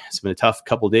week. It's been a tough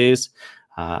couple days.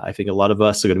 I think a lot of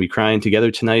us are going to be crying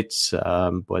together tonight,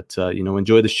 but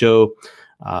enjoy the show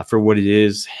for what it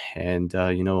is. And,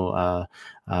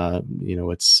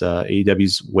 it's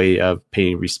AEW's way of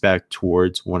paying respect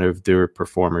towards one of their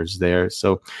performers there.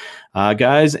 So,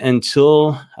 guys,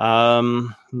 until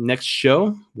next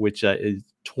show, which is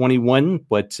 21,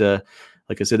 but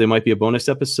like I said, there might be a bonus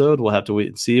episode. We'll have to wait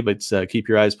and see, but keep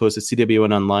your eyes posted,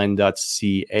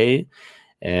 cwnonline.ca.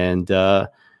 And, I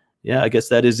guess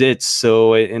that is it.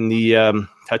 So in the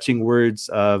touching words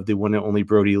of the one and only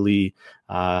Brody Lee,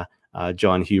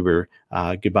 John Huber,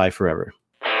 goodbye forever.